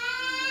face.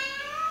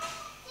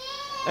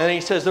 And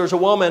he says there's a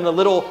woman, a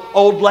little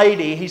old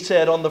lady, he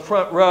said, on the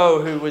front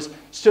row who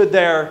stood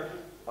there,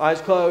 eyes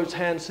closed,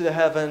 hands to the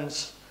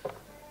heavens.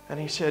 And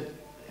he said,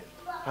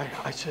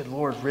 I said,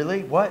 Lord,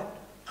 really? What?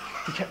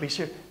 He kept me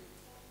serious.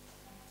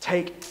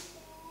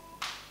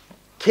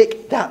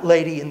 Kick that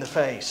lady in the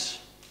face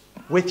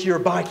with your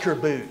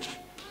biker boot.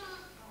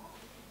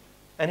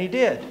 And he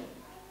did.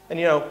 And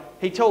you know,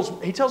 he tells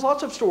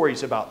lots of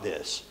stories about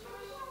this.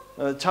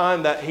 The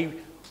time that he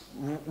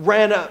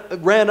ran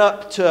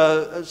up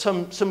to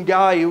some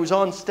guy who was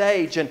on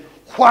stage and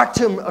whacked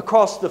him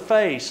across the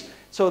face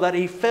so that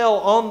he fell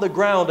on the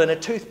ground and a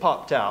tooth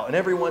popped out. And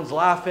everyone's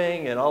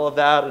laughing and all of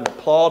that and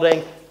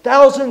applauding.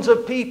 Thousands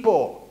of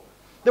people.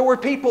 There were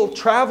people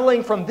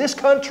traveling from this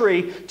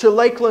country to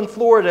Lakeland,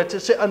 Florida to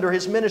sit under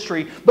his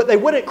ministry, but they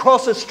wouldn't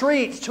cross the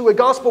streets to a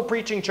gospel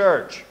preaching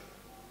church.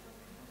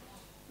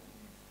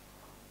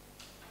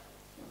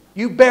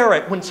 You bear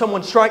it when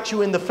someone strikes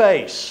you in the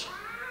face.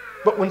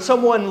 But when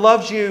someone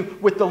loves you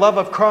with the love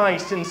of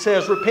Christ and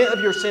says, repent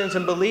of your sins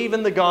and believe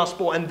in the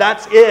gospel, and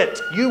that's it,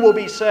 you will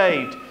be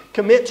saved.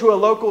 Commit to a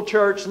local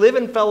church, live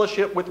in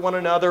fellowship with one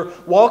another,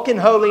 walk in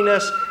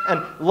holiness,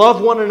 and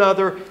love one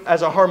another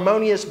as a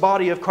harmonious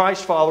body of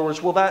Christ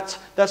followers. Well,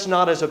 that's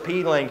not as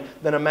appealing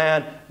than a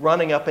man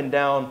running up and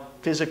down,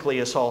 physically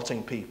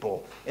assaulting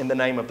people in the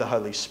name of the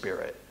Holy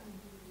Spirit.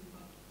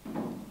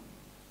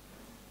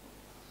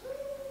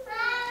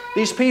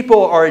 These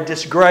people are a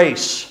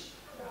disgrace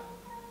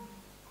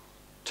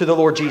to the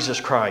Lord Jesus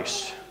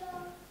Christ,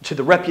 to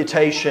the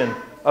reputation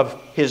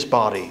of His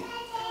body.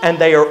 And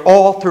they are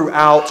all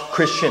throughout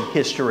Christian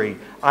history.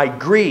 I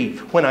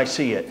grieve when I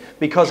see it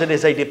because it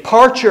is a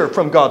departure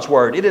from God's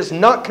Word. It is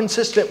not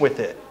consistent with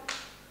it.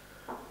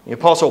 The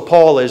Apostle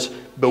Paul is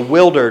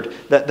bewildered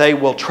that they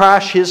will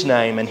trash his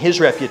name and his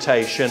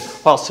reputation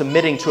while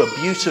submitting to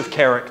abusive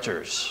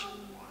characters.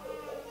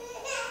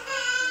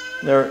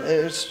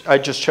 I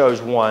just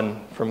chose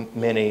one from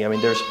many. I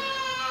mean,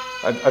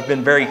 I've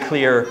been very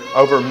clear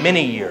over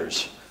many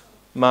years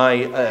my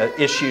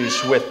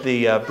issues with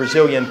the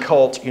Brazilian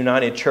cult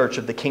United Church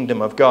of the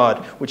Kingdom of God,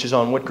 which is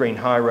on Wood Green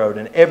High Road.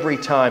 And every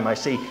time I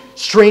see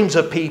streams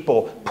of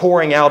people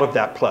pouring out of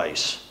that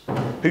place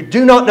who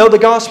do not know the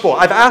gospel.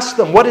 I've asked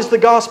them, what is the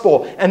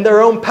gospel? And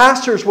their own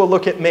pastors will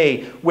look at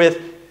me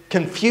with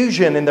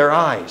confusion in their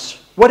eyes.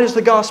 What is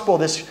the gospel?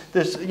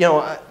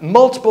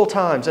 Multiple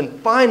times. And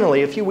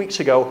finally, a few weeks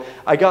ago,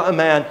 I got a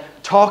man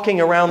talking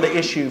around the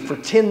issue for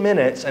 10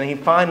 minutes, and he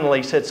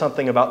finally said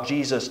something about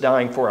Jesus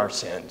dying for our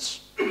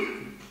sins.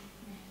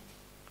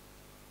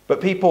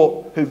 But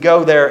people who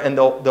go there and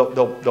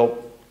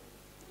they'll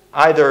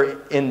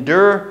either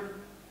endure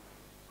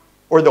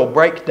or they'll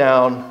break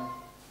down,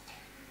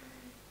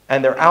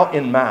 and they're out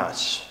in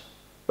mass.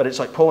 But it's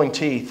like pulling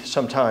teeth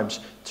sometimes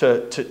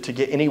to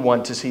get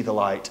anyone to see the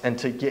light and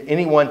to get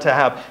anyone to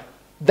have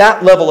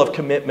that level of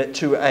commitment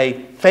to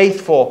a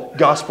faithful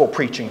gospel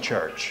preaching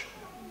church.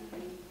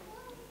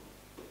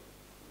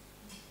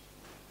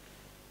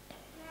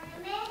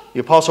 The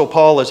Apostle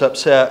Paul is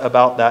upset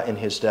about that in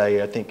his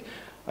day. I think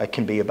I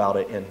can be about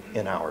it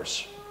in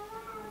ours.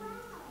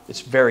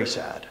 It's very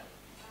sad.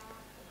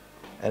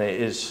 And it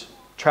is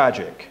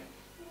tragic.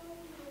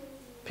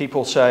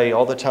 People say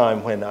all the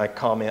time when I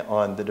comment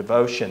on the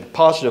devotion,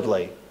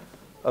 positively,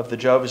 of the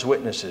Jehovah's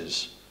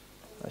Witnesses,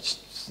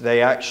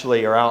 they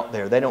actually are out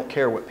there. They don't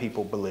care what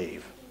people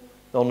believe.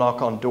 They'll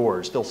knock on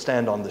doors. They'll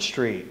stand on the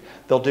street.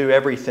 They'll do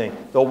everything.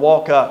 They'll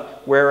walk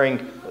up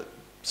wearing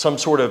some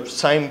sort of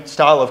same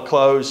style of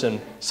clothes and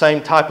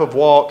same type of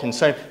walk and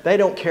same. They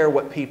don't care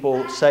what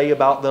people say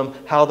about them,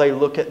 how they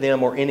look at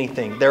them or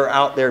anything. They're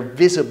out there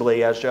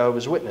visibly as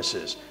Jehovah's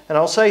Witnesses. And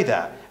I'll say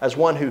that as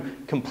one who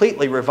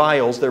completely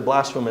reviles their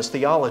blasphemous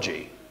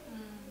theology.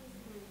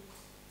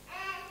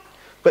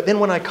 But then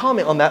when I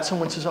comment on that,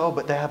 someone says, oh,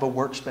 but they have a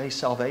works-based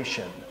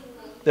salvation.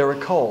 They're a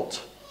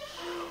cult.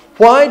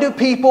 Why do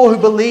people who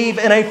believe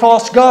in a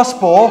false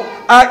gospel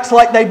act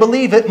like they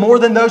believe it more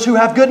than those who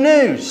have good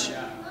news?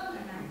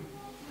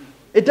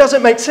 It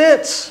doesn't make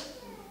sense.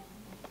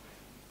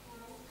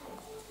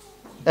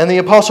 And the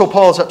Apostle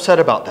Paul is upset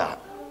about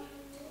that.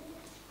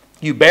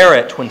 You bear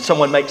it when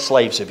someone makes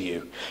slaves of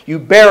you. You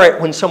bear it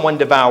when someone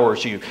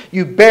devours you.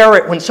 You bear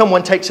it when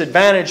someone takes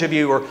advantage of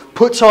you or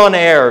puts on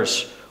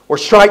airs or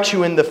strikes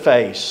you in the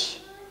face.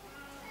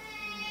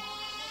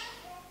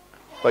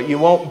 But you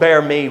won't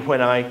bear me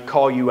when I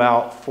call you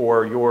out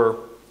for your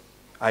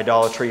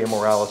idolatry,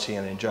 immorality,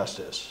 and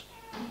injustice.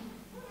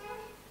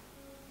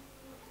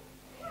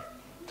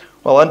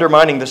 While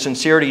undermining the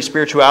sincerity,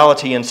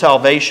 spirituality, and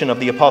salvation of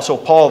the Apostle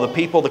Paul, the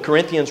people the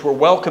Corinthians were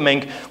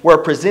welcoming were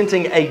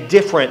presenting a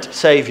different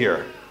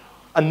Savior,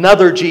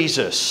 another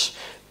Jesus,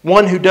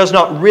 one who does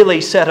not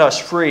really set us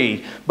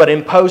free, but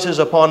imposes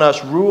upon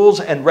us rules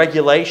and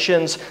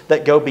regulations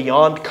that go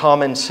beyond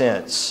common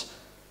sense,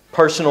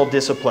 personal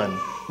discipline,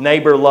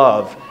 neighbor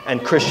love,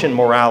 and Christian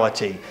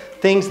morality.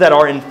 Things that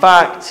are in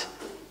fact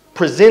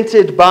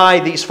presented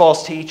by these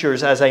false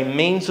teachers as a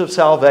means of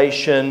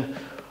salvation,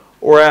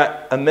 or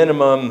at a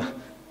minimum,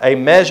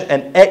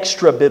 an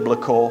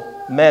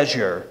extra-biblical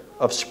measure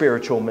of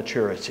spiritual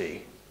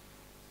maturity.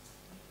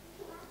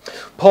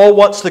 Paul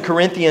wants the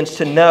Corinthians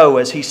to know,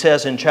 as he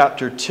says in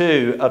chapter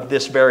 2 of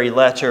this very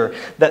letter,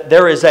 that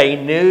there is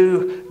a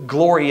new,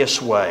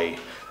 glorious way,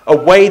 a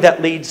way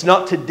that leads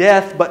not to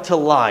death but to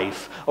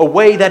life, a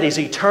way that is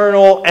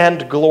eternal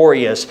and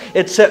glorious.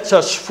 It sets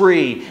us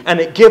free and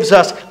it gives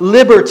us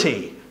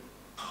liberty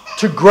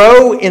to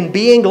grow in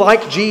being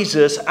like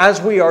Jesus as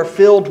we are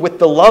filled with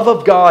the love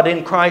of God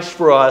in Christ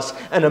for us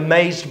and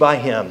amazed by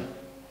Him.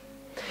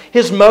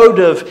 His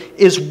motive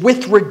is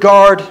with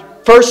regard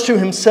first to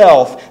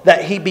himself,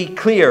 that he be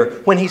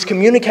clear. When he's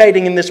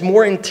communicating in this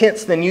more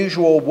intense than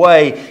usual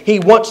way, he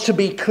wants to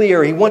be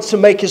clear. He wants to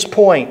make his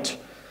point.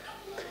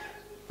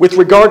 With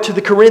regard to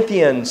the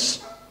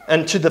Corinthians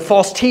and to the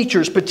false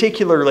teachers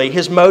particularly,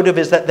 his motive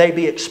is that they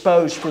be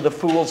exposed for the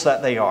fools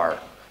that they are.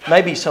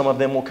 Maybe some of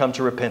them will come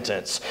to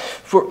repentance.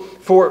 For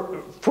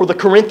the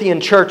Corinthian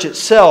church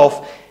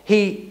itself,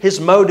 his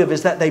motive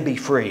is that they be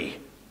free.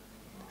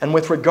 And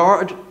with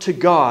regard to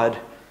God,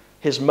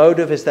 his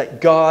motive is that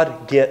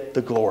God get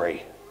the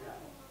glory.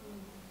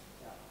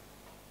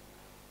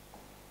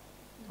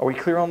 Are we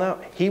clear on that?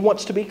 He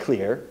wants to be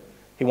clear.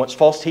 He wants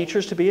false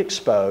teachers to be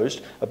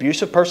exposed,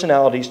 abusive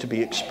personalities to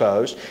be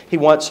exposed. He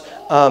wants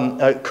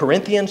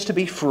Corinthians to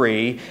be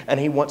free, and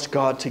he wants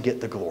God to get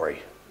the glory.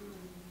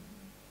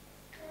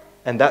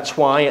 And that's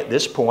why at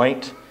this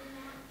point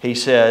he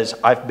says,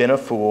 I've been a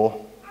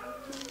fool.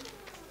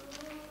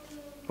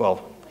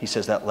 Well, he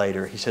says that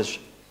later. He says,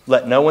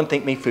 let no one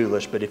think me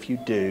foolish, but if you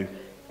do,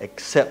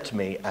 accept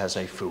me as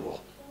a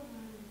fool.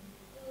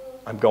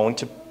 I'm going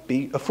to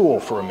be a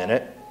fool for a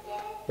minute,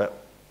 but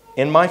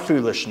in my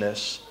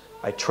foolishness,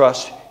 I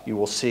trust you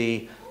will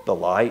see the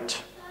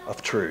light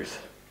of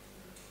truth.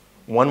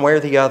 One way or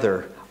the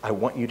other, I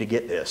want you to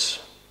get this.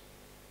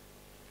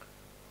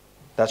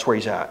 That's where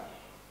he's at.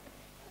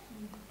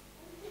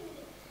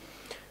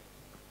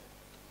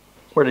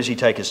 Where does he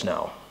take us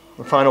now?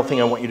 The final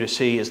thing I want you to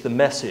see is the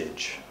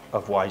message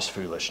of wise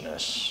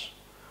foolishness.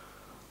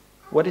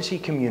 What is he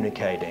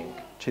communicating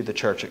to the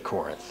church at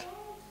Corinth?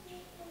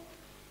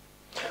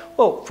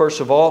 Well,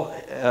 first of all,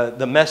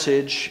 the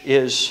message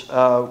is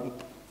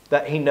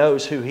that he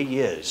knows who he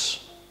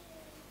is.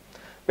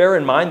 Bear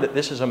in mind that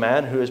this is a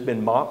man who has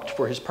been mocked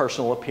for his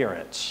personal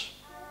appearance.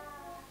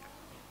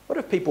 What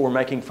if people were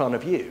making fun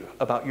of you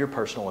about your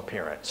personal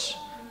appearance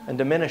and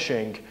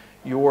diminishing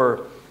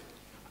your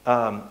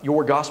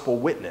gospel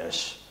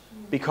witness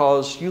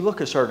because you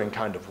look a certain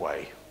kind of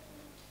way?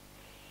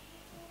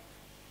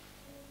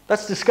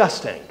 That's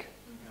disgusting.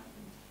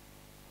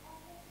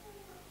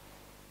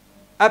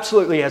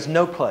 Absolutely has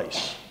no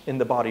place in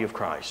the body of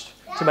Christ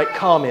to make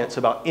comments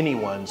about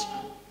anyone's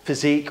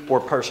physique or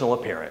personal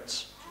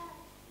appearance.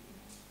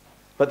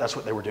 But that's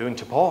what they were doing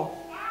to Paul.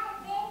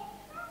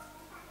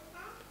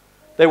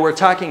 They were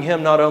attacking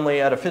him not only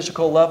at a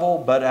physical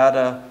level, but at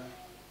a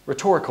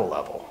rhetorical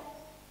level.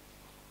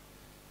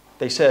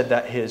 They said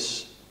that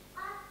his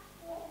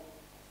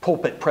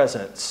pulpit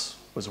presence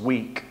was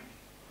weak,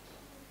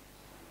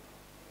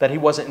 that he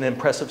wasn't an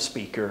impressive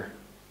speaker,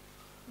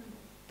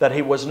 that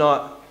he was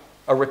not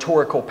a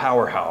rhetorical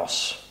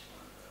powerhouse.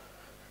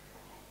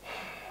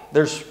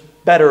 There's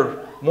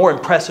better, more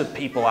impressive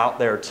people out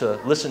there to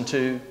listen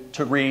to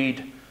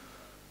read,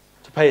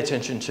 to pay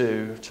attention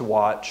to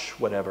watch,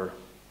 whatever.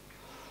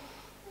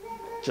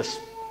 Just,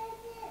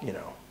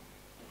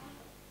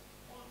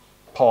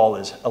 Paul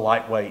is a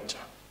lightweight.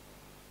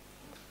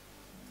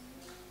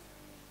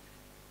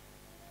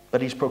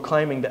 But he's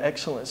proclaiming the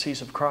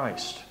excellencies of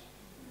Christ,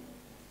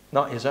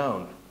 not his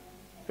own.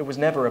 It was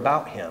never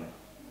about him.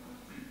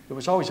 It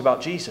was always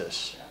about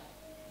Jesus.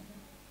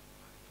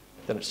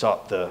 Then it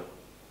sought the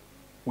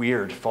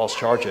weird false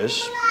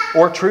charges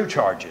or true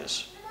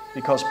charges,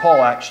 because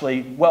Paul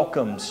actually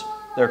welcomes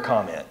their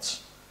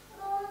comments.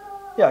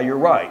 Yeah, you're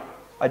right.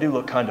 I do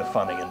look kind of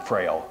funny and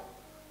frail.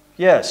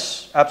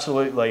 Yes,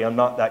 absolutely, I'm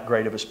not that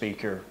great of a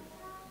speaker,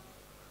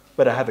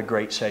 but I have a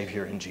great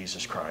Savior in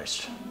Jesus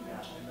Christ.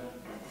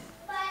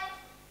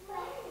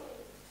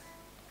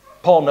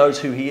 Paul knows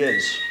who he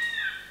is.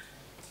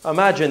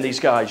 Imagine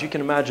these guys. You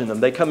can imagine them.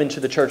 They come into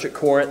the church at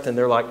Corinth and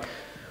they're like,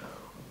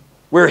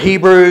 we're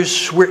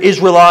Hebrews, we're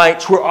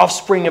Israelites, we're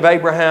offspring of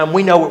Abraham.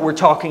 We know what we're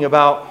talking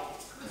about.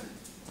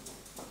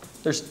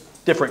 There's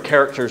different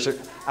characters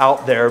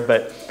out there,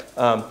 but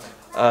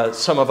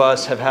some of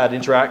us have had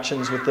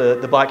interactions with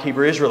the black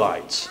Hebrew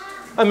Israelites.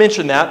 I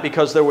mention that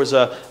because there was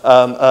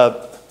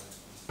a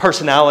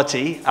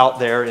personality out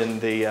there in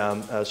the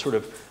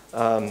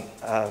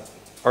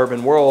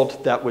urban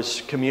world that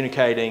was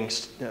communicating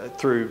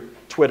through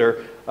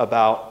Twitter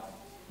about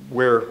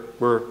we're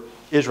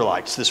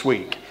Israelites this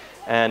week.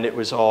 And it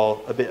was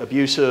all a bit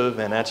abusive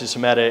and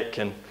anti-Semitic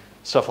and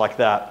stuff like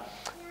that.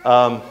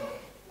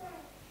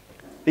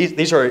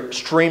 These are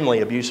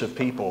extremely abusive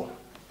people.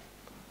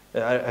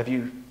 Have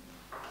you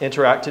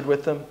interacted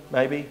with them,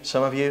 maybe?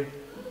 Some of you?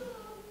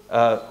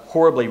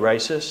 Horribly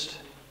racist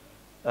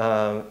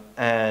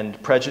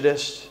and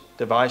prejudiced,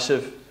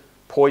 divisive,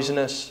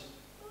 poisonous,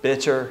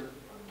 bitter,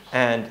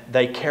 and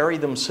they carry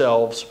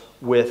themselves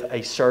with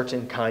a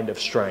certain kind of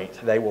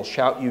strength. They will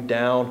shout you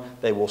down,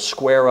 they will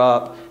square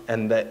up,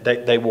 and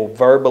they will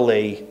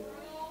verbally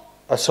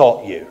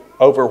assault you,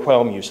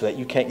 overwhelm you so that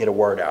you can't get a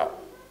word out.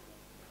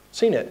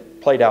 Seen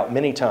it played out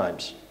many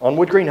times on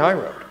Wood Green High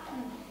Road.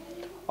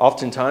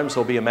 Oftentimes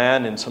there'll be a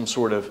man in some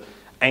sort of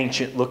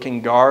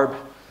ancient-looking garb,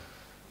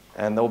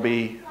 and there'll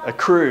be a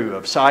crew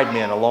of side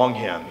men along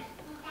him.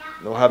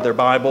 They'll have their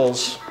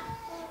Bibles,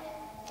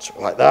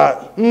 like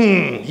that.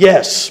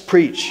 Yes,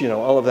 preach,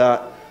 all of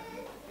that.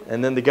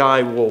 And then the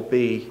guy will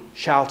be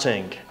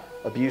shouting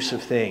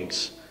abusive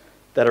things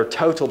that are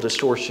total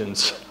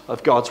distortions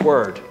of God's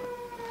Word.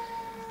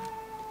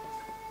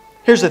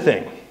 Here's the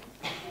thing.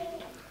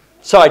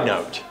 Side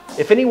note.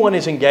 If anyone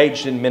is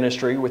engaged in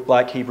ministry with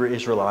black Hebrew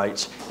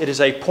Israelites, it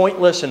is a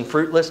pointless and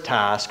fruitless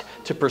task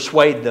to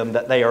persuade them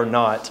that they are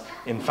not,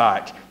 in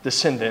fact,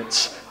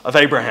 descendants of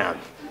Abraham.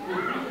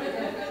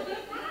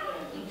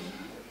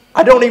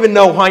 I don't even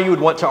know why you would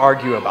want to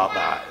argue about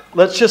that.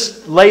 Let's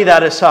just lay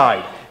that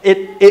aside.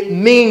 It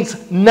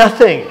means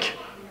nothing.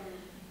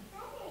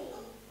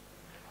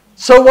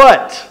 So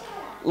what?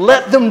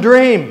 Let them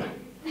dream.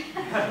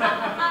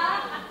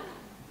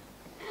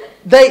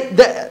 I'm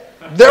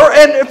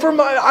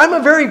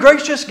a very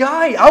gracious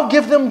guy. I'll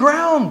give them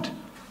ground.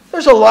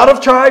 There's a lot of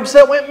tribes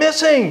that went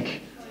missing.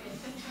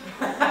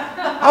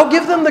 I'll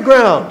give them the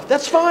ground.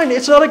 That's fine.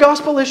 It's not a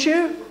gospel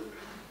issue.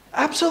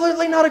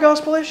 Absolutely not a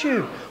gospel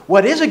issue.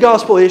 What is a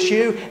gospel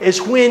issue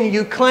is when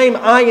you claim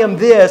I am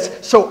this,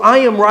 so I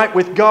am right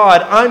with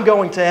God, I'm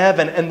going to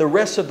heaven, and the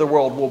rest of the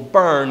world will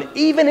burn,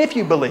 even if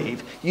you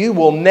believe you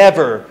will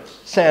never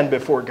stand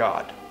before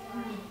God.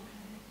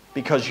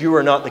 Because you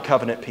are not the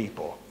covenant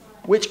people,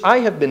 which I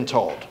have been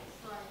told.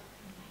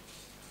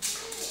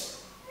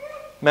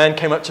 A man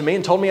came up to me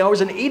and told me I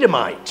was an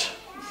Edomite.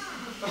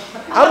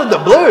 Out of the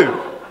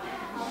blue.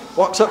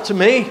 Walks up to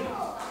me.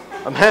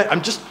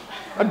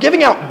 I'm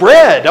giving out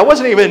bread. I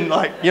wasn't even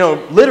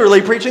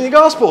literally preaching the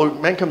gospel.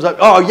 Man comes up,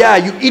 oh yeah,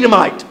 you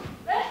Edomite.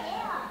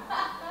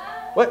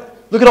 What?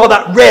 Look at all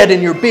that red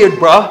in your beard,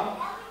 bruh.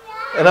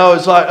 And I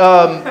was like,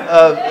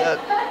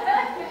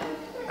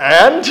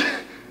 and?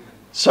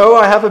 So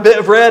I have a bit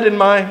of red in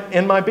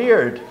my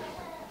beard.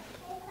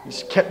 He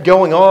just kept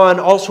going on,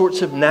 all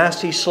sorts of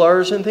nasty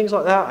slurs and things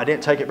like that. I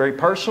didn't take it very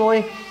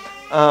personally.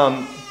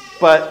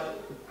 But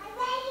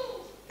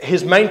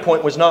his main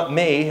point was not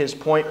me. His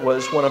point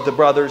was one of the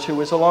brothers who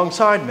was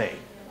alongside me.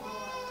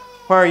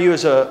 Why are you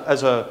as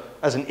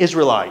an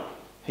Israelite,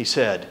 he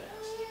said,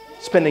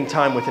 spending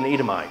time with an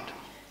Edomite?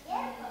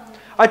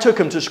 I took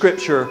him to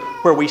Scripture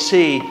where we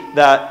see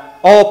that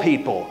all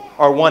people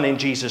are one in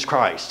Jesus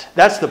Christ.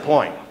 That's the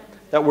point.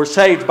 That we're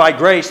saved by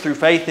grace through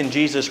faith in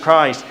Jesus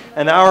Christ.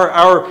 And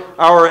our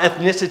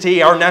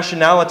ethnicity, our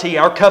nationality,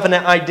 our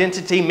covenant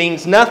identity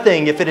means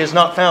nothing if it is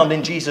not found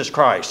in Jesus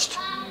Christ.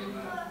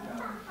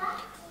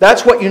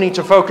 That's what you need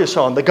to focus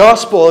on. The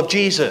gospel of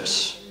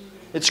Jesus.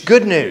 It's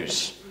good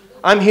news.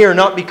 I'm here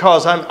not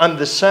because I'm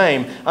the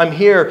same. I'm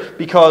here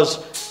because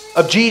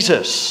of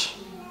Jesus.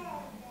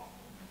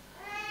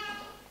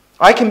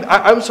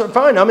 I'm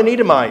fine. I'm an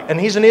Edomite and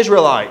he's an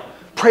Israelite.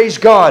 Praise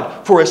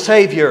God for a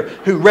Savior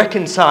who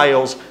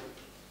reconciles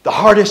the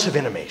hardest of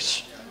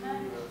enemies.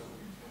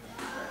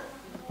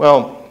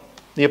 Well,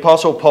 the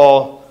Apostle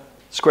Paul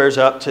squares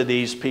up to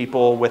these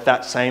people with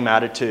that same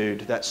attitude,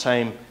 that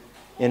same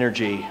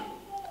energy.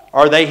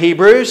 Are they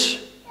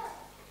Hebrews?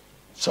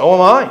 So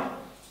am I.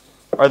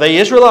 Are they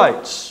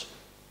Israelites?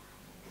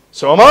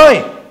 So am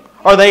I.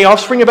 Are they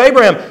offspring of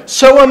Abraham?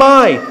 So am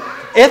I.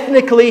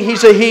 Ethnically,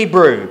 he's a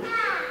Hebrew.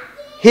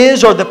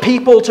 His are the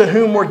people to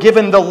whom were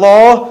given the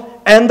law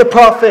and the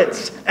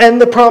prophets and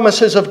the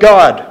promises of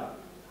God.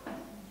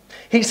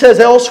 He says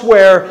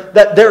elsewhere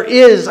that there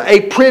is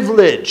a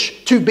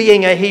privilege to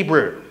being a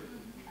Hebrew.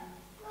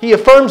 He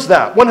affirms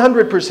that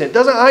 100%.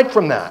 Doesn't hide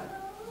from that.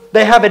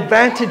 They have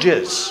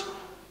advantages.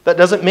 That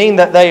doesn't mean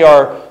that they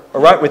are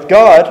right with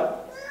God.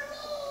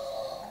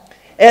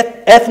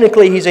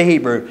 Ethnically, he's a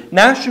Hebrew.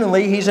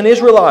 Nationally, he's an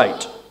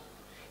Israelite.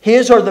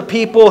 His are the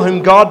people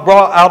whom God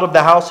brought out of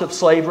the house of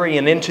slavery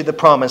and into the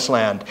promised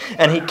land.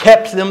 And He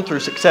kept them through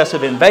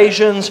successive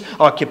invasions,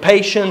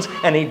 occupations,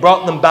 and He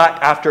brought them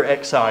back after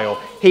exile.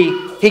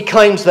 He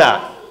claims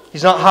that.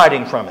 He's not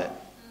hiding from it.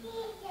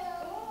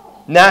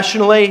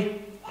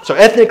 Nationally, so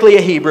ethnically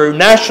a Hebrew,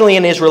 nationally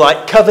an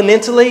Israelite,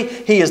 covenantally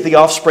he is the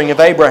offspring of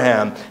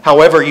Abraham,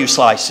 however you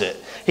slice it.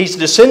 He's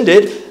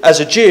descended as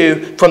a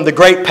Jew from the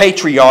great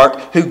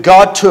patriarch who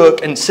God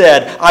took and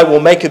said, I will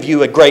make of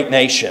you a great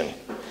nation.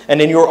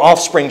 And in your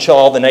offspring shall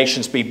all the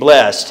nations be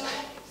blessed.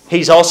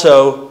 He's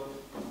also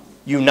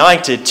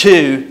united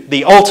to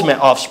the ultimate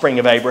offspring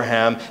of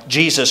Abraham,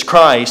 Jesus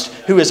Christ,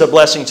 who is a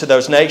blessing to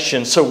those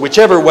nations. So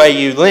whichever way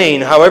you lean,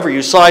 however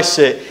you slice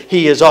it,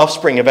 he is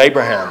offspring of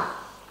Abraham.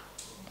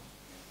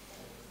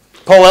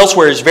 Paul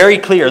elsewhere is very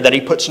clear that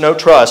he puts no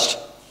trust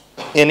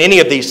in any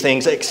of these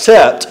things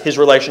except his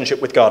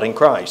relationship with God in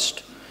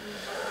Christ.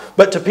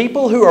 But to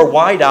people who are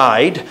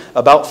wide-eyed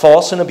about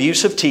false and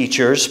abusive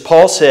teachers,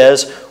 Paul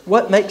says,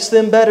 what makes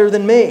them better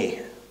than me?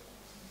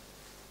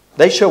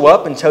 They show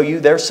up and tell you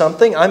there's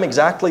something. I'm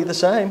exactly the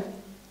same.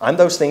 I'm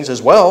those things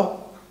as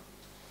well.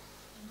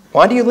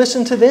 Why do you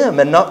listen to them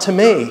and not to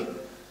me?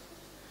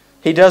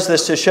 He does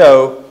this to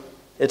show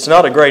it's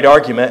not a great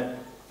argument,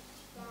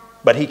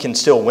 but he can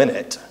still win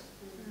it.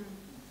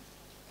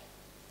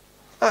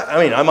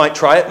 I might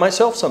try it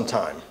myself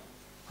sometime.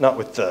 Not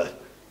with the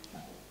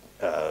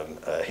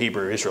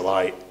Hebrew,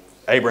 Israelite,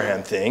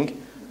 Abraham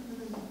thing.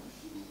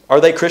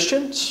 Are they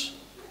Christians?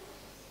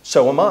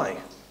 So am I.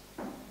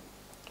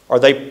 Are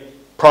they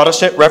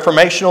Protestant,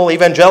 Reformational,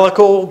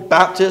 Evangelical,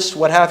 Baptist,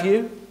 what have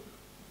you?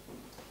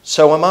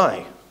 So am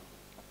I.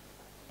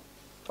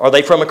 Are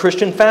they from a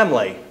Christian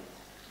family?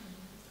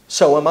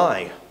 So am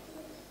I.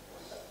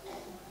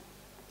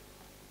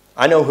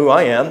 I know who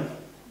I am.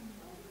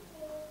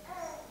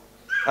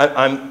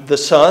 I'm the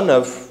son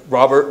of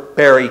Robert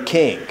Barry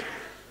King,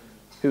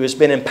 who has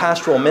been in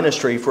pastoral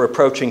ministry for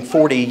approaching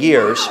 40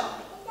 years,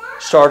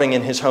 starting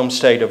in his home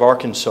state of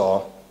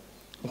Arkansas,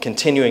 and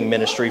continuing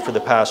ministry for the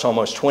past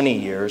almost 20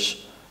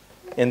 years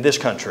in this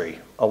country,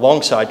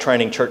 alongside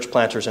training church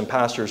planters and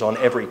pastors on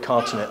every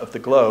continent of the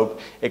globe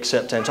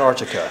except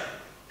Antarctica.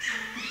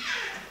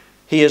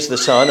 He is the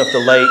son of the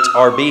late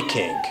R.B.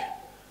 King,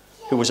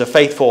 who was a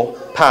faithful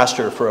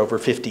pastor for over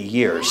 50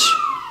 years.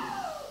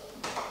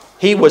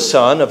 He was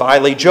son of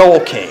Eiley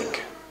Joel King,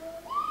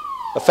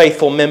 a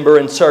faithful member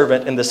and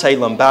servant in the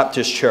Salem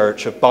Baptist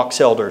Church of Box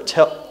Elder,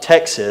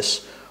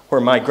 Texas, where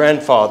my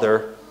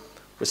grandfather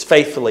was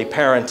faithfully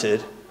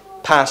parented,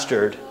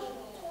 pastored,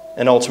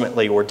 and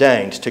ultimately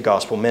ordained to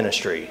gospel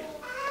ministry.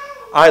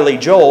 Eiley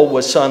Joel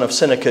was son of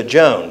Seneca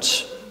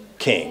Jones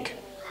King,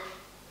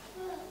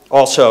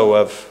 also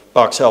of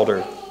Box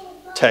Elder,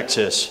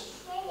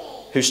 Texas,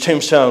 whose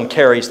tombstone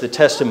carries the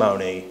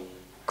testimony,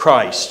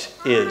 Christ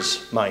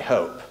is my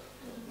hope.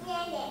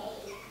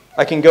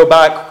 I can go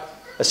back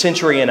a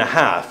century and a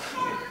half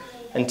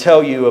and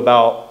tell you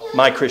about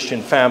my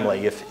Christian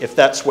family if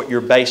that's what you're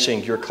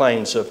basing your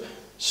claims of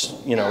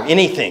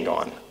anything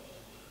on.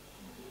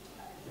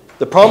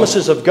 The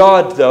promises of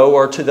God, though,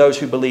 are to those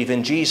who believe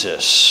in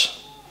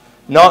Jesus,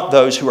 not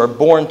those who are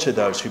born to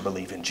those who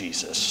believe in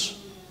Jesus.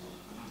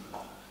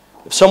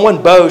 If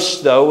someone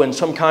boasts, though, in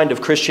some kind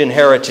of Christian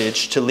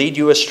heritage to lead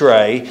you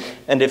astray,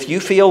 and if you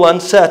feel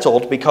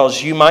unsettled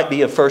because you might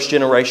be a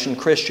first-generation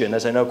Christian,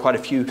 as I know quite a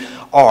few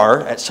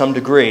are at some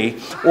degree,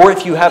 or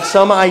if you have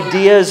some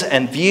ideas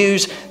and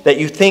views that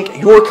you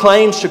think your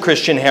claims to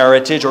Christian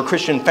heritage or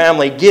Christian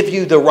family give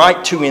you the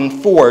right to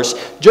enforce,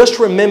 just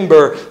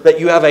remember that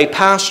you have a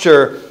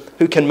pastor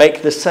who can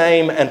make the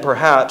same and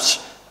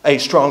perhaps a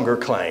stronger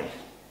claim.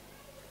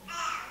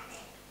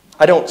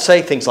 I don't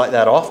say things like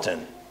that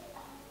often,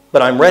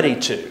 but I'm ready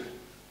to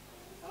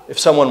if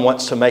someone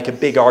wants to make a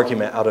big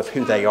argument out of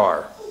who they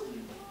are.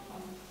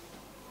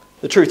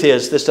 The truth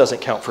is, this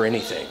doesn't count for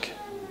anything.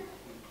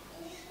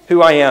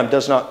 Who I am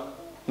does not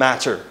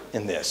matter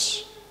in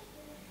this.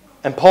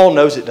 And Paul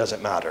knows it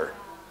doesn't matter,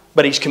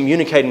 but he's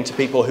communicating to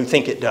people who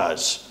think it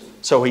does.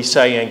 So he's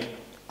saying,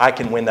 I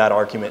can win that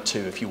argument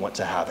too if you want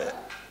to have it.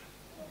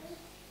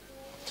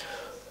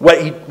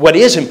 What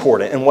is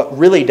important and what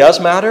really does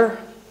matter,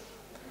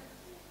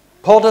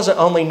 Paul doesn't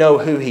only know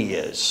who he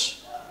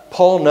is.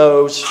 Paul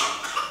knows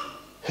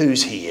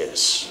whose he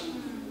is.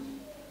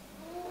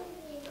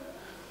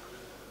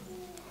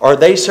 Are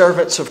they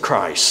servants of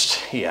Christ?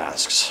 He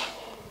asks.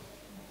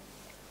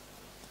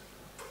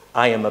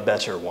 I am a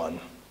better one.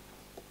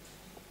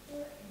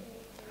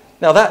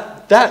 Now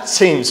that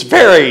seems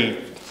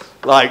very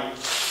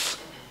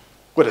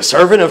would a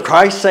servant of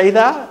Christ say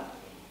that?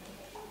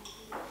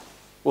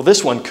 Well,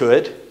 this one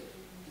could.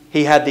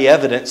 He had the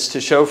evidence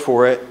to show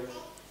for it.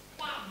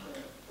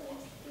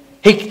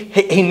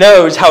 He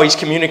knows how he's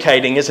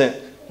communicating isn't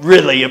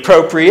really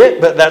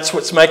appropriate, but that's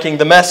what's making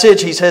the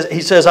message. He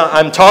says,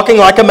 I'm talking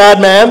like a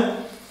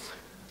madman.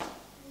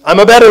 I'm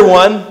a better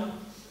one.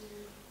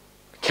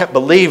 I can't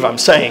believe I'm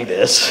saying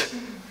this.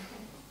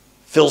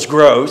 Feels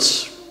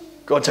gross.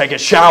 Go and take a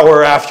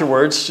shower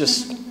afterwards.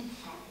 Just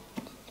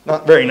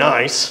not very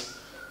nice.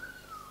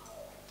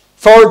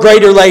 far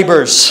greater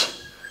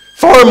labors,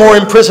 far more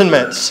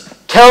imprisonments,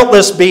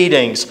 countless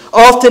beatings,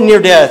 often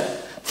near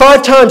death.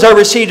 5 times I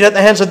received at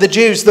the hands of the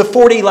Jews the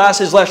 40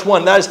 lashes less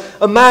one. That is,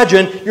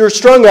 imagine you're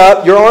strung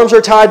up, your arms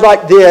are tied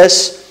like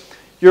this,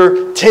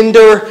 your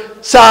tender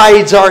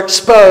sides are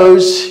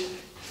exposed,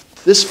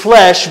 this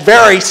flesh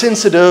very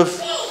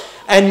sensitive,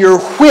 and you're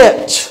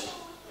whipped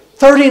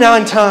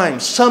 39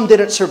 times. Some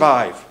didn't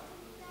survive.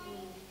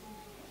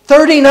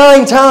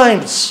 39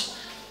 times.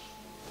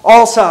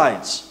 All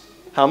sides.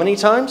 How many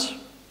times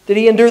did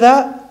he endure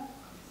that?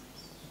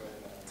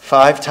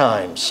 5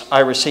 times I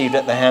received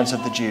at the hands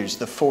of the Jews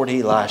the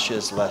 40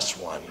 lashes less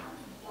one.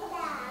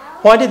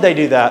 Why did they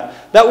do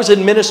that? That was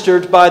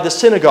administered by the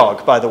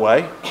synagogue, by the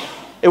way.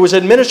 It was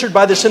administered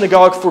by the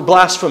synagogue for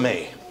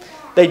blasphemy.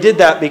 They did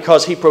that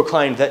because he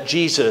proclaimed that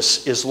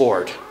Jesus is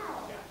Lord.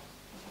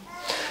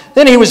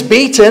 Then he was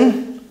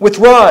beaten with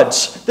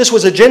rods. This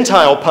was a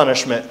Gentile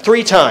punishment.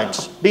 3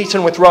 times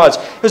beaten with rods.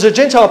 It was a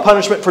Gentile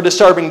punishment for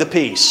disturbing the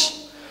peace.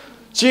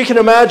 So you can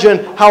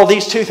imagine how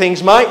these two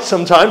things might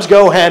sometimes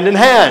go hand in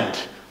hand.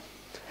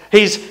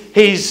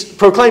 He's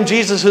proclaimed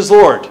Jesus as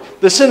Lord.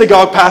 The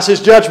synagogue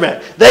passes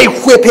judgment. They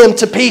whip him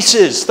to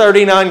pieces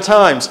 39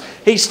 times.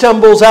 He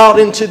stumbles out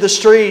into the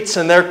streets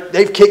and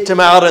they've kicked him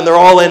out and they're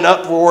all in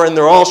uproar and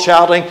they're all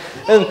shouting.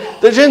 And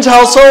the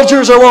Gentile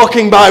soldiers are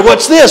walking by.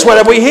 What's this? What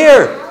have we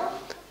here?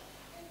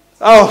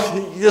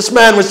 Oh, this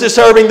man was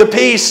disturbing the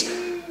peace.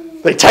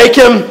 They take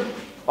him.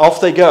 Off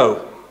they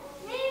go.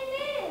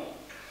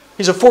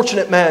 He's a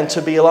fortunate man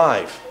to be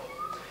alive.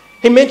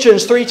 He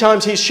mentions 3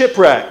 times he's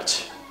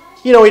shipwrecked.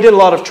 You know, he did a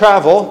lot of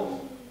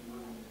travel.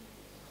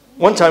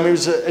 One time he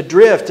was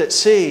adrift at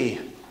sea.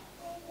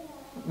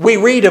 We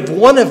read of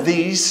one of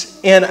these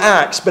in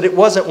Acts, but it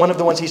wasn't one of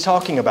the ones he's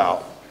talking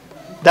about.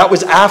 That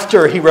was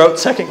after he wrote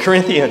 2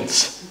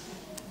 Corinthians.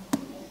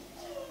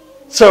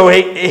 So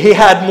he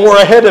had more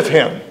ahead of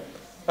him.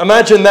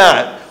 Imagine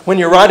that when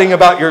you're writing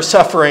about your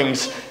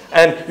sufferings,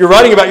 and you're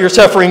writing about your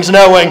sufferings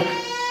knowing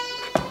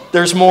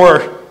there's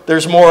more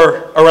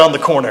around the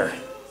corner.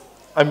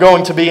 I'm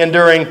going to be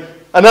enduring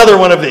another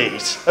one of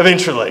these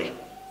eventually.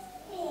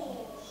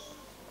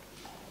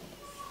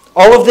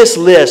 All of this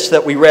list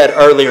that we read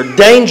earlier,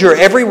 danger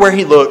everywhere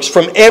he looks,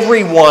 from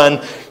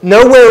everyone,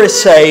 nowhere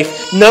is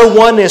safe, no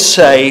one is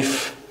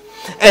safe,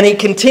 and he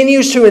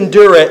continues to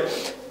endure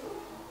it.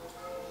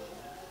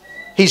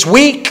 He's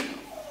weak,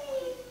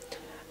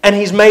 and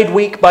he's made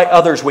weak by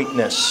others'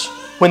 weakness.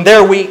 When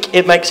they're weak,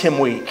 it makes him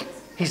weak.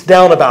 He's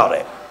down about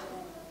it.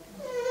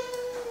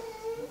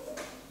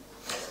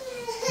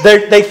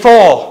 They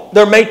fall.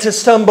 They're made to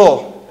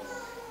stumble.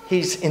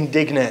 He's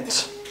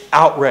indignant,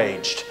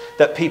 outraged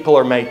that people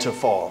are made to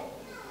fall.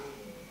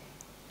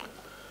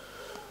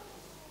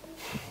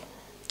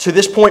 To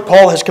this point,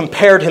 Paul has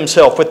compared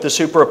himself with the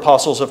super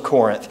apostles of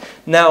Corinth.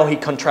 Now he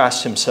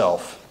contrasts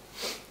himself.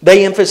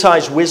 They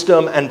emphasized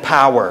wisdom and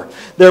power.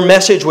 Their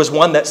message was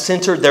one that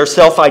centered their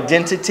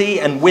self-identity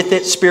and with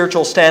it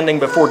spiritual standing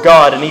before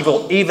God and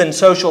even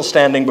social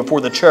standing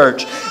before the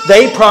church.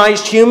 They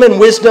prized human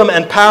wisdom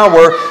and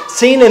power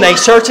seen in a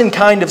certain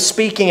kind of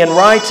speaking and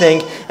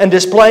writing and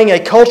displaying a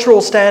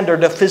cultural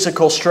standard of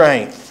physical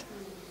strength.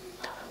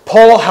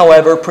 Paul,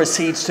 however,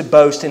 proceeds to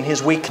boast in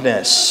his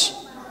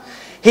weakness.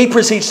 He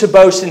proceeds to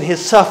boast in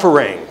his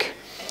suffering,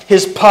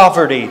 his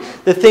poverty,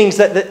 the things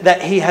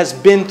that he has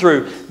been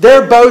through.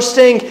 They're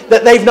boasting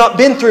that they've not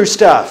been through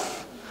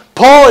stuff.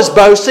 Paul is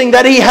boasting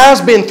that he has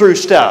been through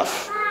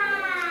stuff.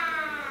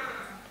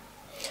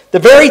 The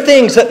very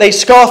things that they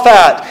scoff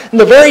at and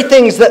the very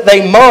things that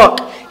they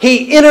mock,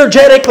 he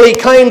energetically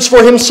claims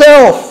for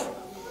himself.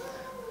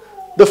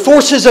 The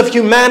forces of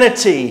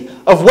humanity,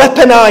 of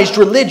weaponized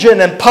religion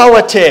and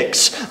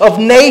politics, of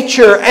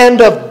nature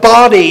and of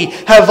body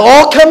have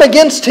all come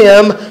against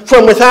him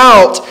from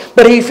without,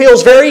 but he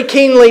feels very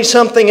keenly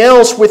something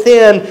else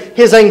within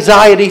his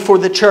anxiety for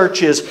the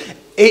churches.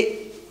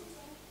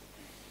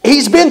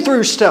 He's been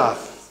through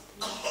stuff.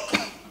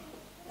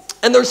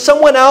 And there's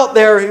someone out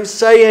there who's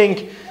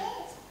saying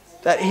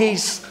that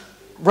he's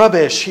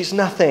rubbish, he's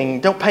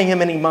nothing, don't pay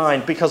him any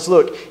mind, because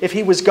look, if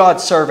he was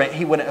God's servant,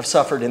 he wouldn't have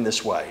suffered in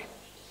this way.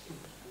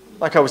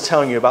 Like I was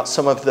telling you about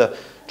some of the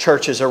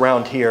churches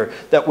around here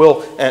that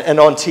will, and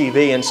on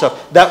TV and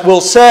stuff, that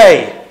will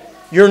say,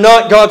 you're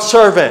not God's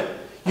servant.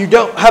 You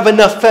don't have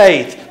enough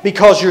faith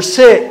because you're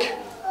sick,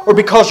 or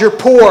because you're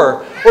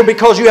poor, or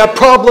because you have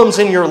problems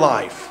in your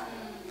life.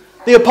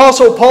 The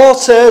Apostle Paul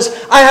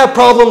says, I have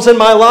problems in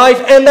my life,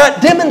 and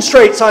that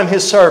demonstrates I'm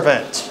his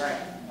servant.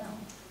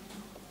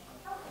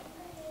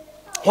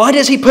 Why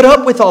does he put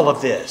up with all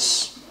of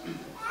this?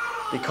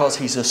 Because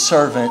he's a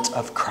servant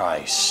of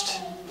Christ.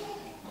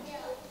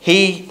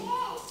 He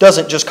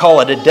doesn't just call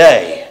it a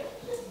day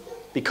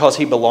because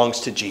he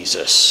belongs to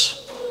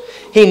Jesus.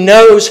 He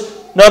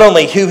knows not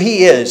only who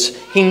he is,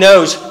 he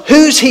knows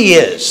whose he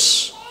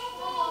is.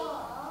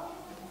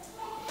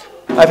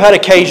 I've had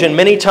occasion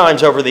many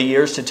times over the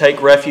years to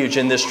take refuge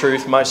in this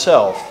truth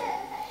myself.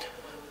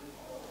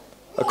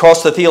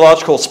 Across the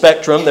theological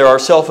spectrum, there are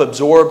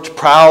self-absorbed,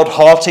 proud,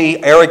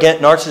 haughty,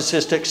 arrogant,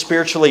 narcissistic,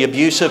 spiritually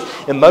abusive,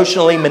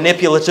 emotionally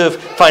manipulative,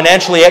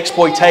 financially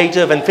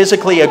exploitative, and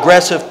physically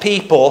aggressive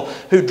people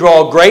who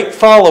draw great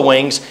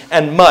followings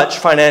and much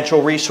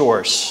financial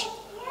resource.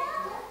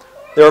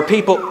 There are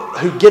people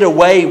who get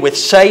away with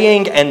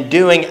saying and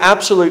doing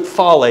absolute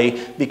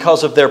folly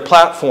because of their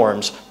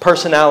platforms,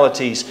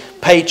 personalities,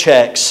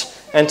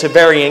 paychecks, and to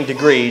varying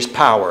degrees,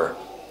 power.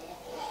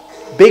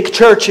 Big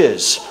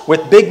churches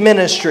with big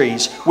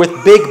ministries,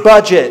 with big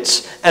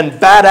budgets and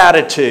bad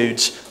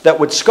attitudes that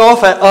would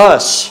scoff at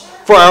us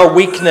for our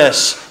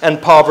weakness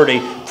and poverty.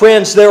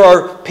 Friends, there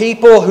are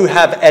people who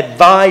have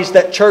advised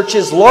that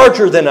churches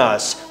larger than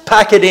us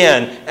pack it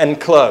in and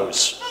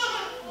close.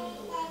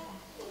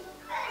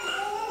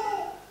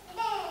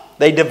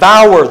 They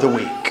devour the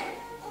weak.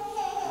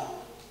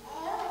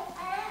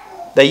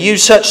 They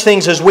use such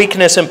things as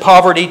weakness and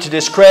poverty to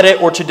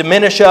discredit or to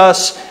diminish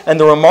us and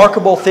the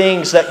remarkable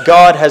things that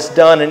God has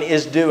done and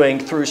is doing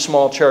through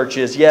small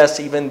churches. Yes,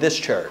 even this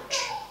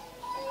church.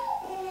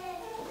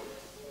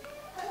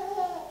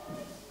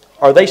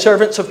 Are they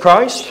servants of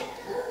Christ?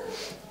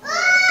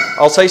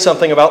 I'll say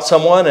something about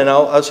someone and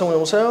someone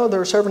will say, oh,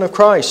 they're a servant of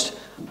Christ.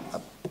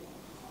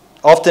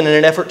 Often in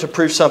an effort to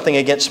prove something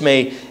against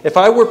me. If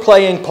I were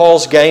playing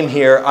Paul's game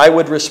here, I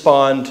would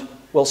respond,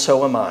 well,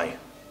 so am I.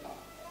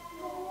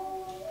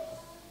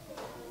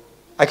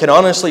 I can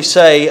honestly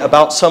say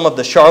about some of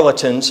the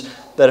charlatans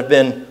that have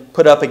been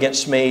put up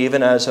against me,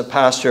 even as a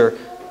pastor,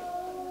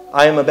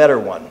 I am a better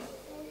one.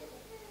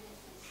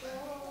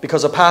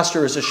 Because a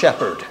pastor is a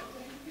shepherd.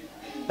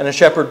 And a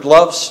shepherd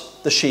loves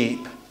the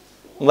sheep,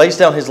 lays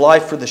down his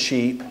life for the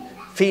sheep,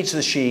 feeds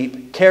the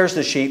sheep, cares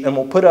the sheep, and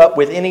will put up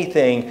with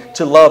anything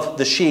to love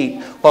the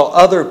sheep. While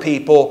other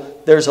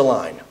people, there's a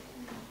line.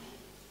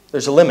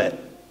 There's a limit.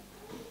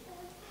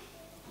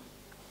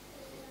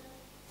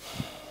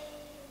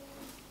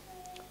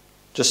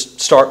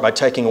 Just start by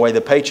taking away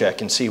the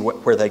paycheck and see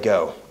where they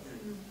go.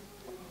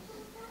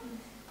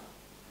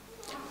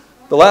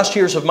 The last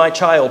years of my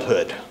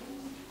childhood,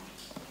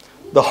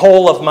 the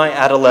whole of my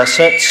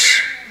adolescence,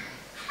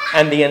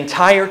 and the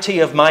entirety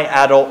of my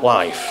adult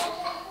life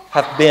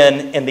have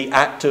been in the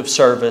active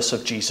service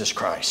of Jesus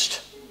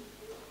Christ.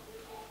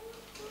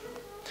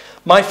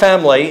 My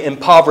family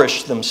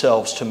impoverished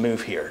themselves to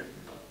move here.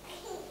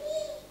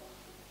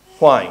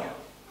 Why?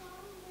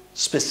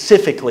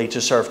 Specifically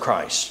to serve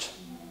Christ.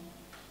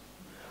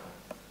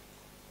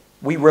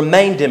 We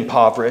remained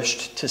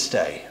impoverished to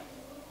stay.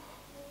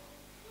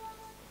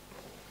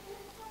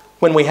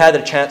 When we had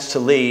a chance to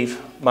leave,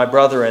 my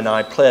brother and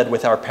I pled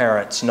with our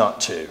parents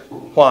not to.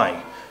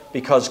 Why?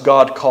 Because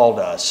God called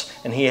us,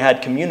 and He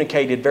had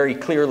communicated very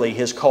clearly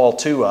His call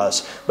to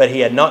us, but He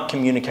had not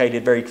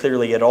communicated very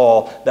clearly at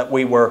all that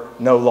we were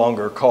no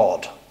longer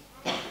called.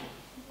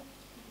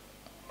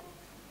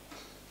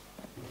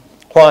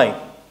 Why?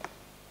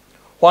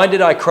 Why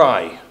did I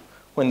cry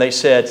when they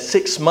said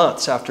 6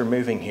 months after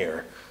moving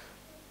here,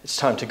 it's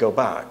time to go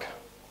back?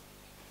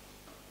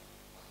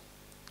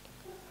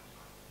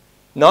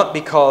 Not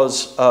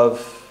because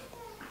of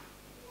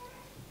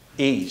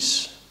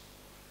ease,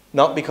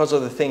 not because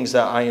of the things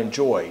that I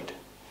enjoyed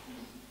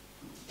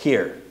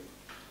here.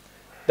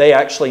 They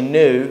actually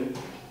knew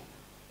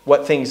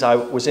what things I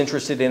was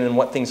interested in and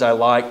what things I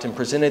liked, and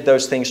presented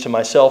those things to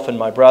myself and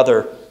my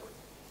brother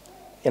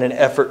in an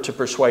effort to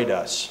persuade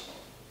us.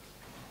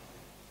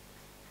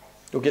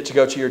 You'll get to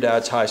go to your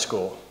dad's high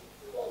school.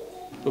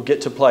 You'll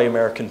get to play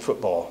American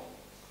football.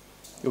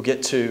 You'll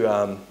get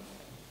to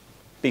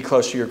be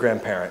close to your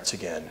grandparents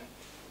again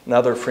and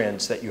other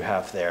friends that you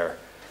have there.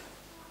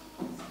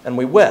 And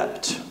we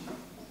wept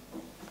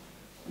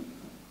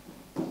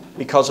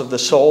because of the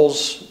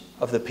souls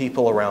of the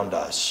people around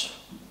us.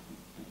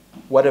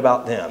 What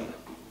about them?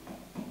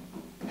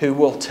 Who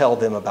will tell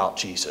them about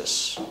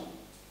Jesus?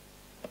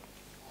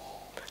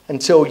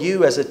 Until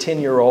you as a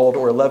 10-year-old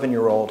or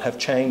 11-year-old have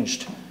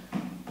changed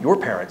your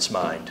parents'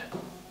 mind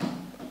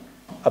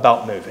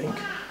about moving,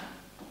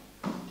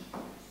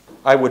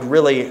 I would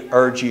really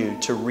urge you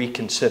to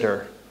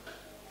reconsider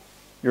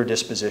your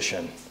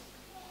disposition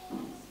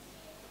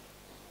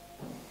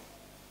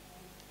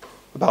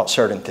about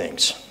certain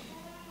things.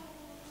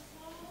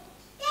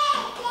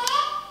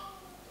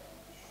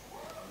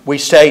 We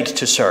stayed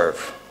to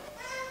serve.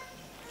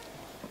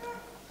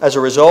 As a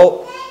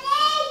result,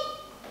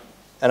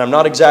 and I'm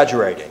not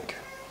exaggerating,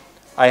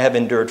 I have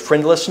endured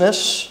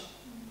friendlessness,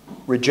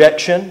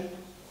 rejection,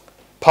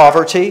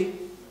 poverty,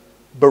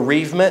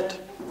 bereavement,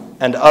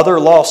 and other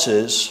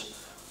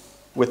losses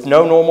with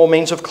no normal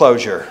means of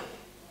closure.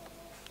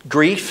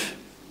 Grief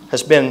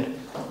has been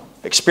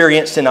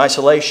experienced in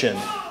isolation.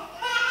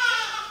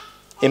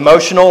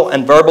 Emotional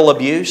and verbal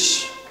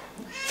abuse,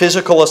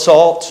 physical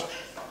assault,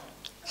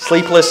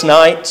 sleepless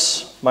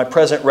nights. My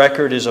present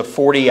record is a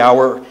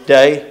 40-hour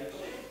day.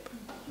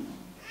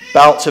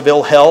 Bouts of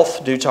ill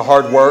health due to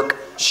hard work,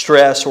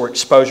 stress, or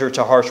exposure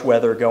to harsh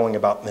weather going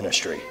about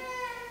ministry.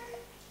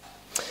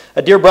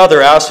 A dear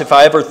brother asked if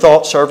I ever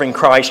thought serving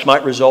Christ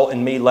might result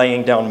in me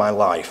laying down my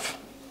life.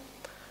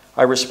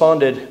 I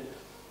responded,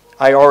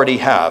 I already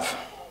have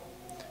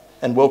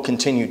and will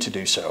continue to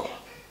do so.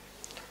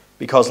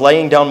 Because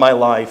laying down my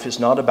life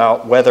is not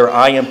about whether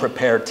I am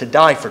prepared to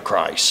die for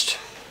Christ,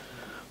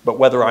 but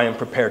whether I am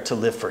prepared to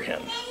live for Him.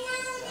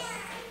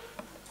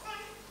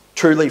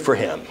 Truly for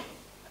Him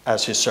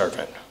as His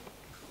servant.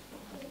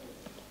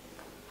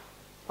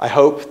 I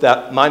hope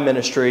that my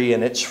ministry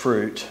and its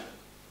fruit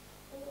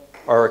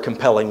are a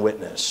compelling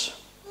witness.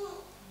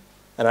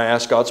 And I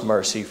ask God's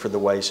mercy for the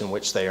ways in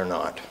which they are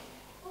not.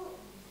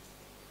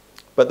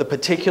 But the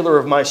particular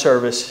of my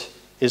service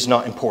is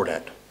not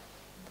important.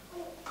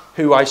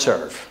 Who I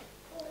serve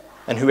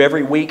and who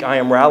every week I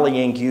am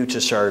rallying you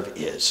to serve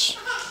is.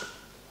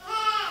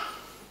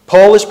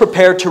 Paul is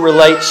prepared to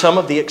relate some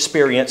of the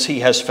experience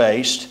he has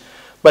faced,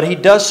 but he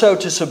does so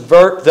to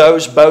subvert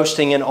those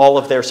boasting in all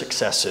of their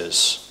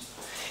successes.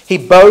 He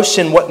boasts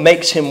in what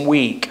makes him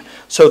weak,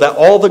 so that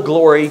all the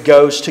glory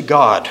goes to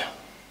God.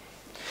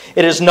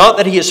 It is not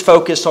that he is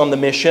focused on the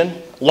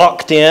mission,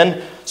 locked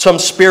in, some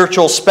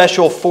spiritual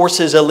special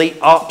forces elite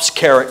ops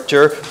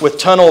character with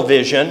tunnel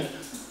vision.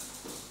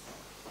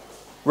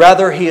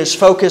 Rather, he is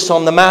focused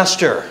on the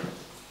Master.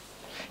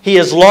 He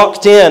is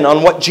locked in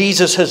on what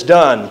Jesus has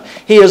done.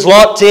 He is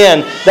locked in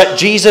that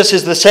Jesus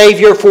is the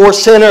Savior for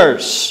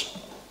sinners.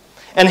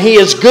 And He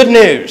is good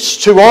news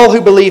to all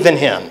who believe in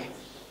Him.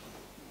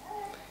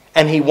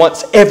 And He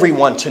wants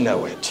everyone to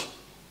know it.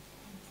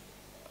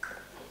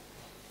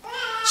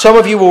 Some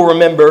of you will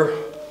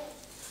remember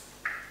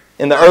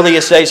in the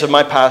earliest days of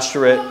my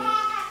pastorate,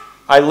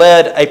 I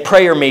led a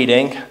prayer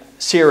meeting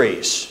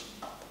series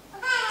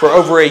for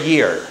over a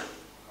year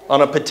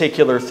on a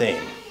particular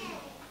theme.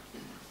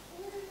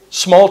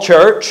 Small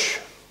church.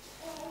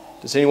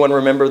 Does anyone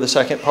remember the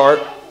second part?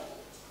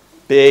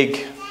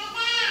 Big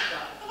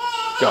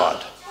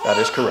God. That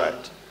is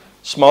correct.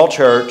 Small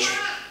church,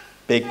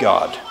 big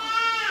God.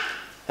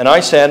 And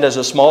I stand as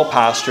a small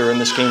pastor in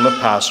the scheme of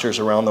pastors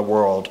around the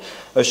world,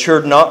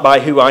 assured not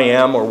by who I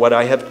am or what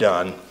I have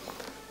done.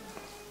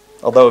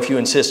 Although if you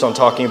insist on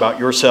talking about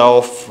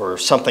yourself or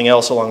something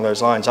else along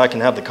those lines, I can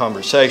have the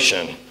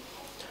conversation.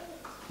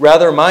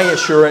 Rather, my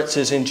assurance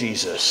is in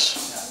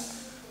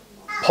Jesus.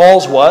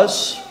 Paul's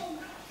was,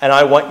 and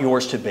I want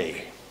yours to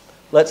be.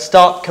 Let's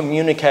stop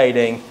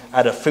communicating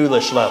at a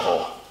foolish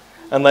level,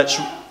 and let's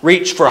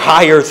reach for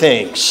higher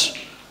things.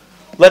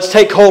 Let's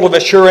take hold of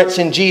assurance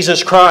in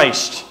Jesus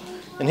Christ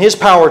and His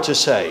power to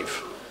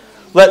save.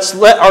 Let's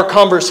let our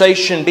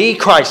conversation be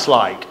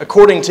Christ-like,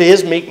 according to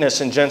His meekness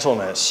and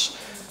gentleness.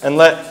 And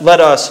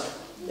let us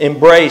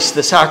embrace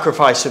the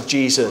sacrifice of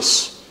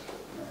Jesus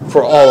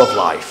for all of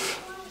life.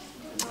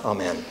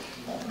 Amen.